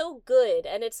it's so good,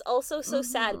 and it's also so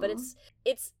sad, but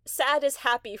it's sad as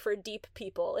happy for deep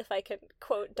people, if I can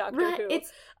quote Doctor Who.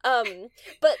 And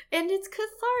it's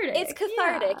cathartic. It's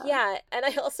cathartic, yeah. And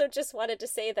I also just wanted to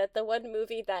say that the one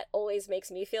movie that always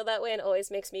makes me feel that way and always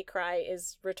makes me cry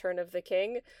is Return of the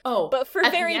King. Oh, but for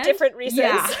very different reasons.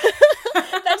 Yeah.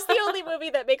 That's the only movie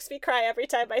that makes me cry every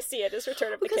time I see it, is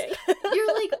Return of the King.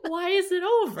 You're like, why is it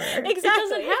over? Exactly. It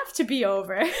doesn't have to be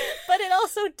over. But it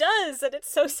also does, and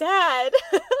it's so sad.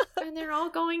 And they're all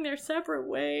going their separate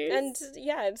ways. And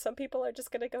and some people are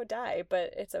just gonna go die,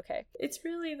 but it's okay. It's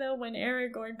really, though, when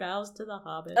Aragorn bows to the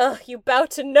Hobbit. Ugh, you bow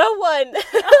to no one!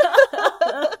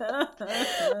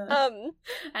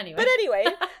 Anyway. But anyway,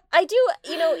 I do,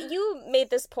 you made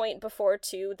this point before,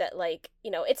 too, that, like,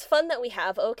 it's fun that we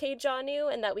have OK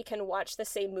Jaanu and that we can watch the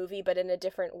same movie but in a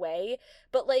different way.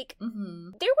 But, like, there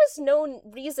was no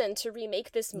reason to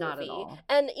remake this movie. Not at all.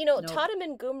 And, Totem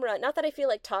and Gumra, not that I feel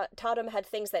like Totem had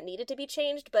things that needed to be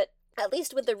changed, but at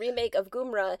least with the remake of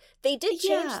Gumra, they did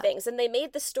change things, and they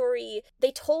made the story,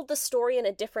 they told the story in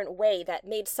a different way that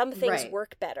made some things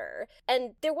work better.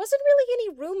 And there wasn't really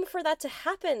any room for that to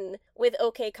happen with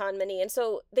OK Kanmani, and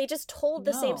so they just told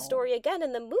the same story again,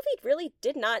 and the movie really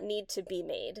did not need to be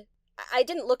made. I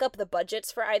didn't look up the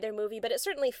budgets for either movie, but it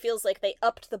certainly feels like they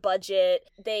upped the budget.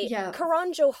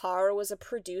 Karan Johar was a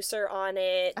producer on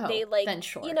it. They then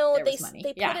sure,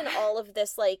 they put in all of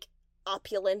this like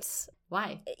opulence.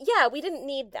 Why? Yeah, we didn't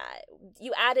need that.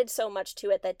 You added so much to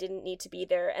it that didn't need to be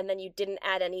there, and then you didn't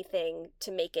add anything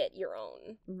to make it your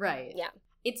own. Right. Yeah.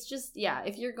 It's just,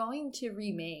 if you're going to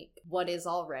remake what is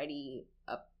already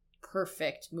a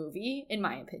perfect movie, in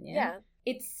my opinion,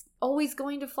 it's always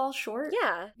going to fall short.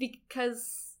 Yeah.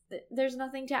 Because there's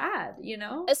nothing to add, you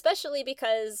know? Especially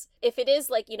because if it is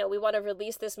like, we want to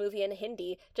release this movie in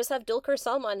Hindi, just have Dulquer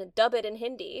Salmaan dub it in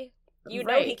Hindi. You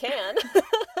know he can.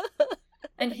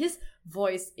 And his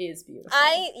voice is beautiful.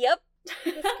 Yep.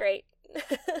 It's great.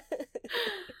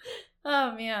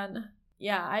 Oh, man.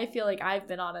 Yeah, I feel like I've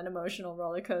been on an emotional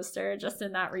roller coaster just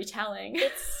in that retelling.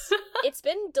 It's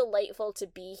been delightful to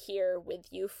be here with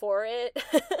you for it.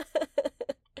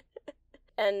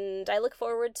 And I look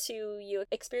forward to you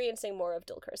experiencing more of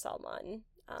Dulquer Salmaan.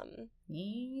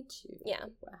 Me too. Yeah.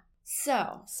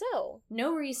 So,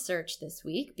 no research this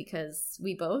week because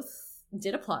we both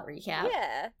did a plot recap.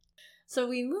 Yeah. So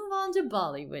we move on to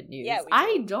Bollywood news. Yeah, we do.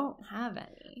 I don't have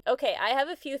any. Okay, I have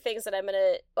a few things that I'm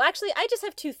gonna... Well, actually, I just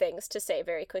have two things to say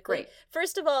very quickly. Great.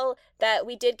 First of all, that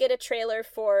we did get a trailer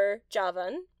for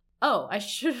Javan. Oh, I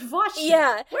should have watched it.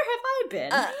 Yeah. Where have I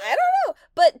been? I don't know.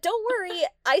 But don't worry,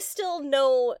 I still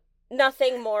know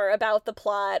nothing more about the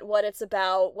plot, what it's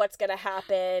about, what's gonna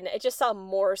happen. I just saw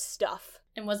more stuff.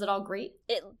 And was it all great?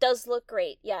 It does look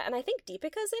great, yeah. And I think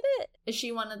Deepika's in it. Is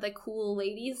she one of the cool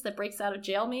ladies that breaks out of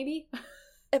jail, maybe?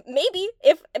 Maybe.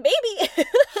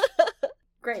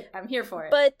 Great, I'm here for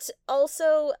it. But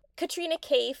also, Katrina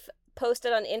Kaif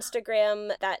posted on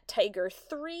Instagram that Tiger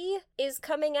 3 is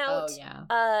coming out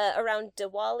around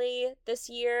Diwali this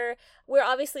year. We're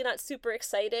obviously not super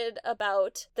excited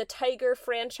about the Tiger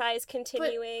franchise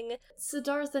continuing. But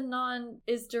Siddharth Anand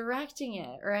is directing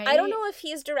it, right? I don't know if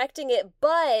he's directing it,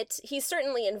 but he's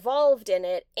certainly involved in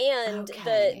it. And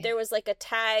there was like a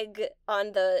tag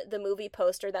on the movie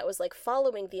poster that was like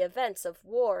following the events of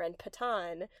War and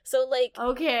Pathan. So like,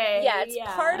 it's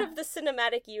part of the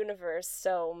cinematic universe.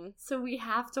 So we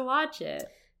have to watch it.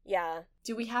 Yeah.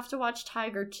 Do we have to watch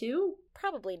Tiger 2?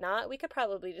 Probably not. We could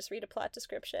probably just read a plot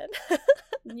description.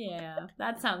 Yeah,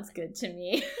 that sounds good to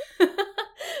me.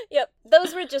 Yep,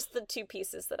 those were just the two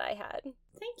pieces that I had.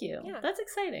 Thank you. Yeah. That's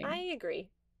exciting. I agree.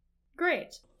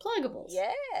 Great. Pluggables.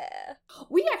 Yeah.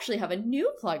 We actually have a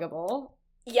new pluggable.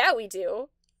 Yeah, we do.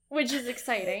 Which is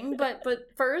exciting, but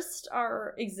first,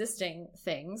 our existing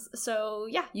things. So,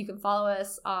 yeah, you can follow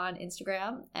us on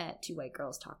Instagram at 2 White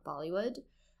Girls Talk Bollywood.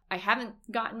 I haven't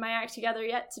gotten my act together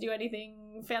yet to do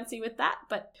anything fancy with that,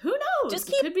 but who knows?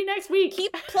 It could be next week.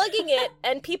 Keep plugging it,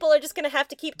 and people are just going to have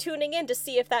to keep tuning in to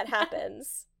see if that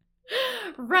happens.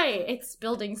 Right, it's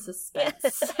building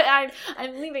suspense. I'm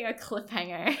leaving a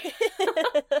cliffhanger.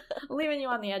 Leaving you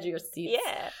on the edge of your seats.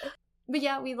 Yeah. But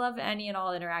yeah, we love any and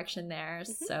all interaction there,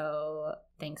 so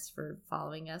thanks for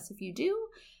following us if you do.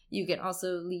 You can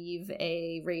also leave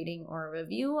a rating or a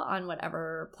review on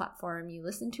whatever platform you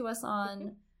listen to us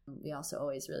on. We also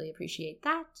always really appreciate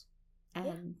that.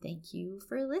 And thank you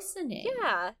for listening.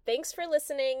 Yeah, thanks for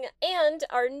listening. And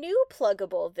our new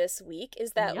pluggable this week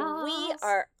is that we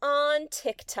are on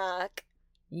TikTok.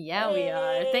 Yeah, we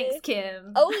are. Thanks,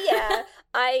 Kim. Oh, yeah.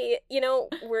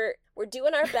 We're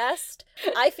doing our best.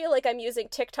 I feel like I'm using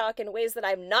TikTok in ways that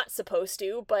I'm not supposed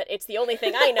to, but it's the only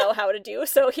thing I know how to do,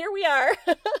 so here we are.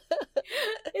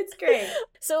 It's great.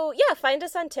 So, yeah, find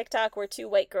us on TikTok. We're 2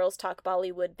 White Girls Talk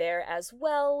Bollywood there as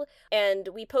well, and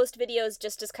we post videos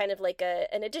just as kind of like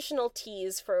an additional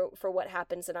tease for what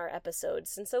happens in our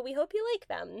episodes, and so we hope you like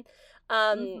them.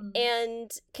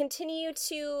 And continue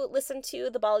to listen to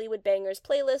the Bollywood Bangers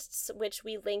playlists, which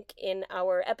we link in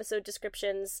our episode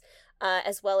descriptions,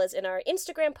 as well as in our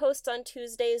Instagram posts on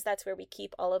Tuesdays. That's where we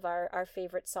keep all of our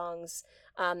favorite songs,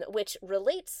 which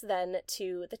relates then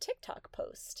to the TikTok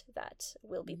post that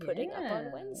we'll be putting up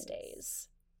on Wednesdays.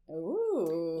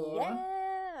 Ooh.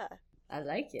 Yeah. I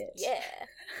like it. Yeah.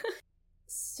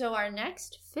 So our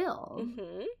next film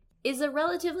is a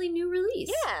relatively new release.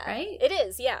 Yeah. Right? It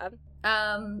is, yeah.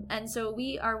 And so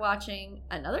we are watching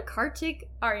another Kartik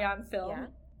Aryan film. Yeah.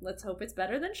 Let's hope it's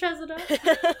better than Shazada.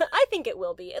 I think it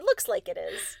will be. It looks like it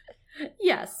is.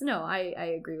 Yes, no,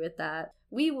 I agree with that.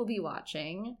 We will be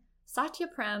watching Satya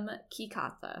Prem Ki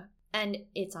Katha, and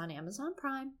it's on Amazon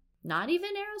Prime. Not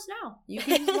even Arrows Now. You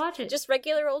can just watch it. Just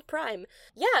regular old Prime.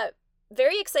 Yeah.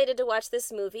 Very excited to watch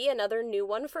this movie, another new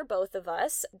one for both of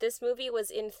us. This movie was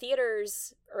in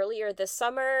theaters earlier this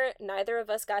summer. Neither of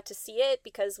us got to see it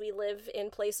because we live in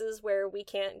places where we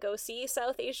can't go see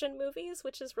South Asian movies,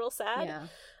 which is real sad.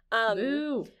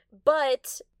 Yeah.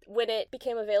 But when it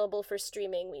became available for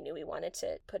streaming, we knew we wanted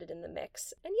to put it in the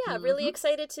mix. And yeah, really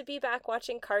excited to be back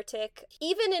watching Kartik.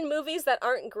 Even in movies that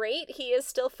aren't great, he is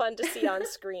still fun to see on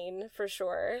screen, for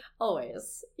sure.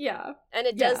 Always. Yeah. And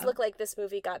it does look like this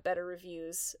movie got better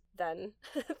reviews than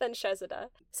Shehzada.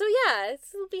 So yeah,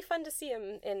 it'll be fun to see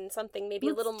him in something maybe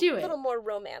a little more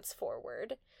romance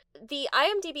forward. The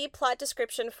IMDb plot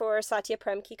description for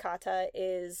Satyaprem Ki Katha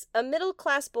is a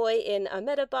middle-class boy in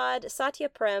Ahmedabad,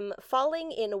 Satyaprem,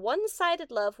 falling in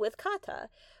one-sided love with Katha,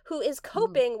 who is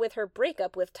coping with her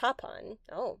breakup with Tapan.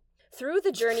 Oh. Through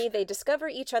the journey, they discover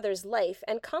each other's life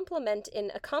and complement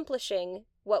in accomplishing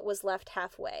what was left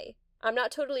halfway. I'm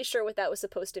not totally sure what that was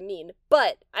supposed to mean,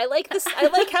 but I like this. I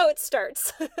like how it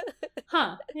starts.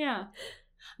 Huh, yeah.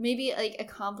 Maybe, like,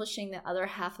 accomplishing the other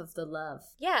half of the love.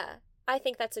 Yeah. I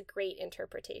think that's a great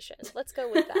interpretation. Let's go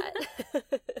with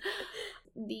that.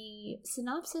 The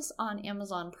synopsis on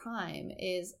Amazon Prime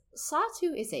is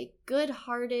Satu is a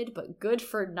good-hearted but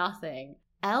good-for-nothing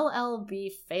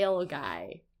LLB fail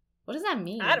guy. What does that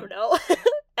mean? I don't know.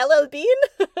 LL Bean?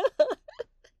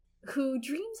 Who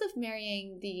dreams of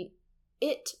marrying the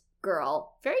it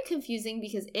girl. Very confusing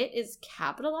because it is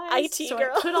capitalized. IT so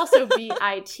girl. It could also be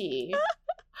IT.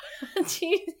 Do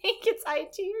you think it's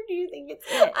IT or do you think it's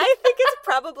it? I think it's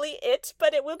probably it,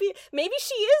 but it will be. Maybe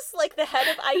she is like the head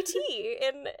of IT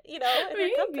in her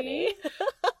company.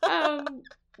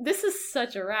 This is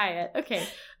such a riot. Okay,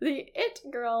 the it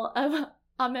girl of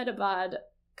Ahmedabad,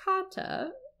 Katha,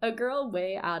 a girl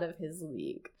way out of his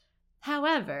league.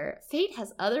 However, fate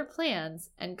has other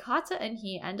plans, and Katha and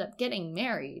he end up getting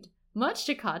married. Much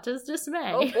to Katha's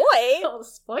dismay. Oh boy! Oh,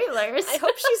 spoilers. I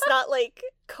hope she's not,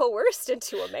 coerced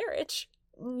into a marriage.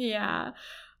 Yeah.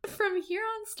 From here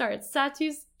on starts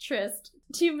Satu's tryst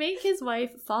to make his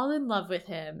wife fall in love with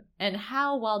him, and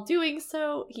how, while doing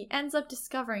so, he ends up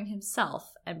discovering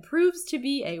himself and proves to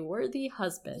be a worthy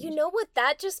husband. You know what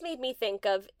that just made me think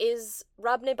of is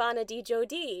Rab Ne Bana Di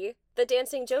Jodi, the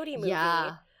Dancing Jodi movie.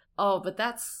 Yeah. Oh, but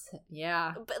that's,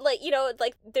 yeah. But,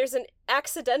 there's an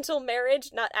accidental marriage,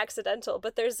 not accidental,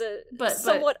 but there's a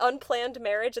somewhat unplanned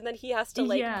marriage, and then he has to,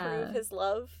 prove his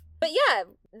love. But yeah,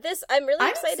 I'm really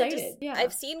excited. Yeah.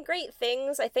 I've seen great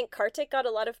things. I think Kartik got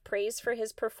a lot of praise for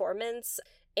his performance,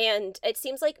 and it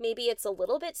seems like maybe it's a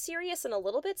little bit serious and a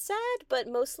little bit sad, but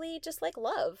mostly just,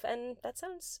 love, and that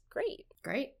sounds great.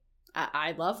 Great.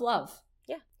 I love love.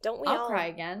 Yeah, don't we all? I'll cry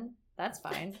again. That's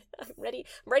fine. I'm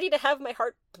ready to have my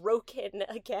heart broken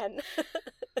again.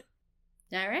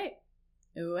 All right.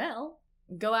 Well,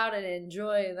 go out and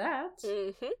enjoy that.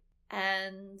 Mm-hmm.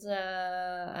 And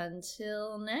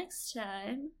until next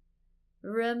time,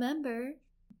 remember,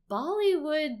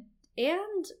 Bollywood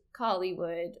and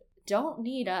Collywood don't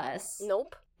need us.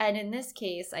 Nope. And in this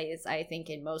case, I think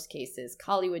in most cases,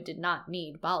 Collywood did not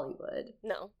need Bollywood.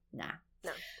 No. Nah.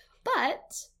 No.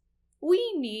 But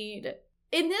we need...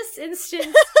 In this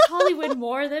instance, Hollywood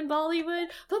more than Bollywood,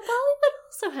 but Bollywood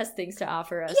also has things to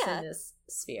offer us in this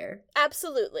sphere.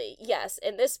 Absolutely, yes.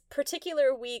 In this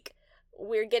particular week,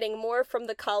 we're getting more from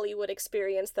the Collywood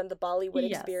experience than the Bollywood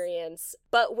experience,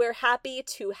 but we're happy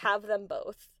to have them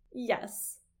both.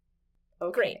 Yes.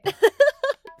 Okay. Great.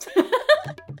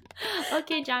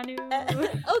 Okay, Jaanu.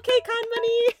 Okay,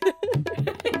 Kanmani.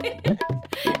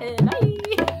 Bye.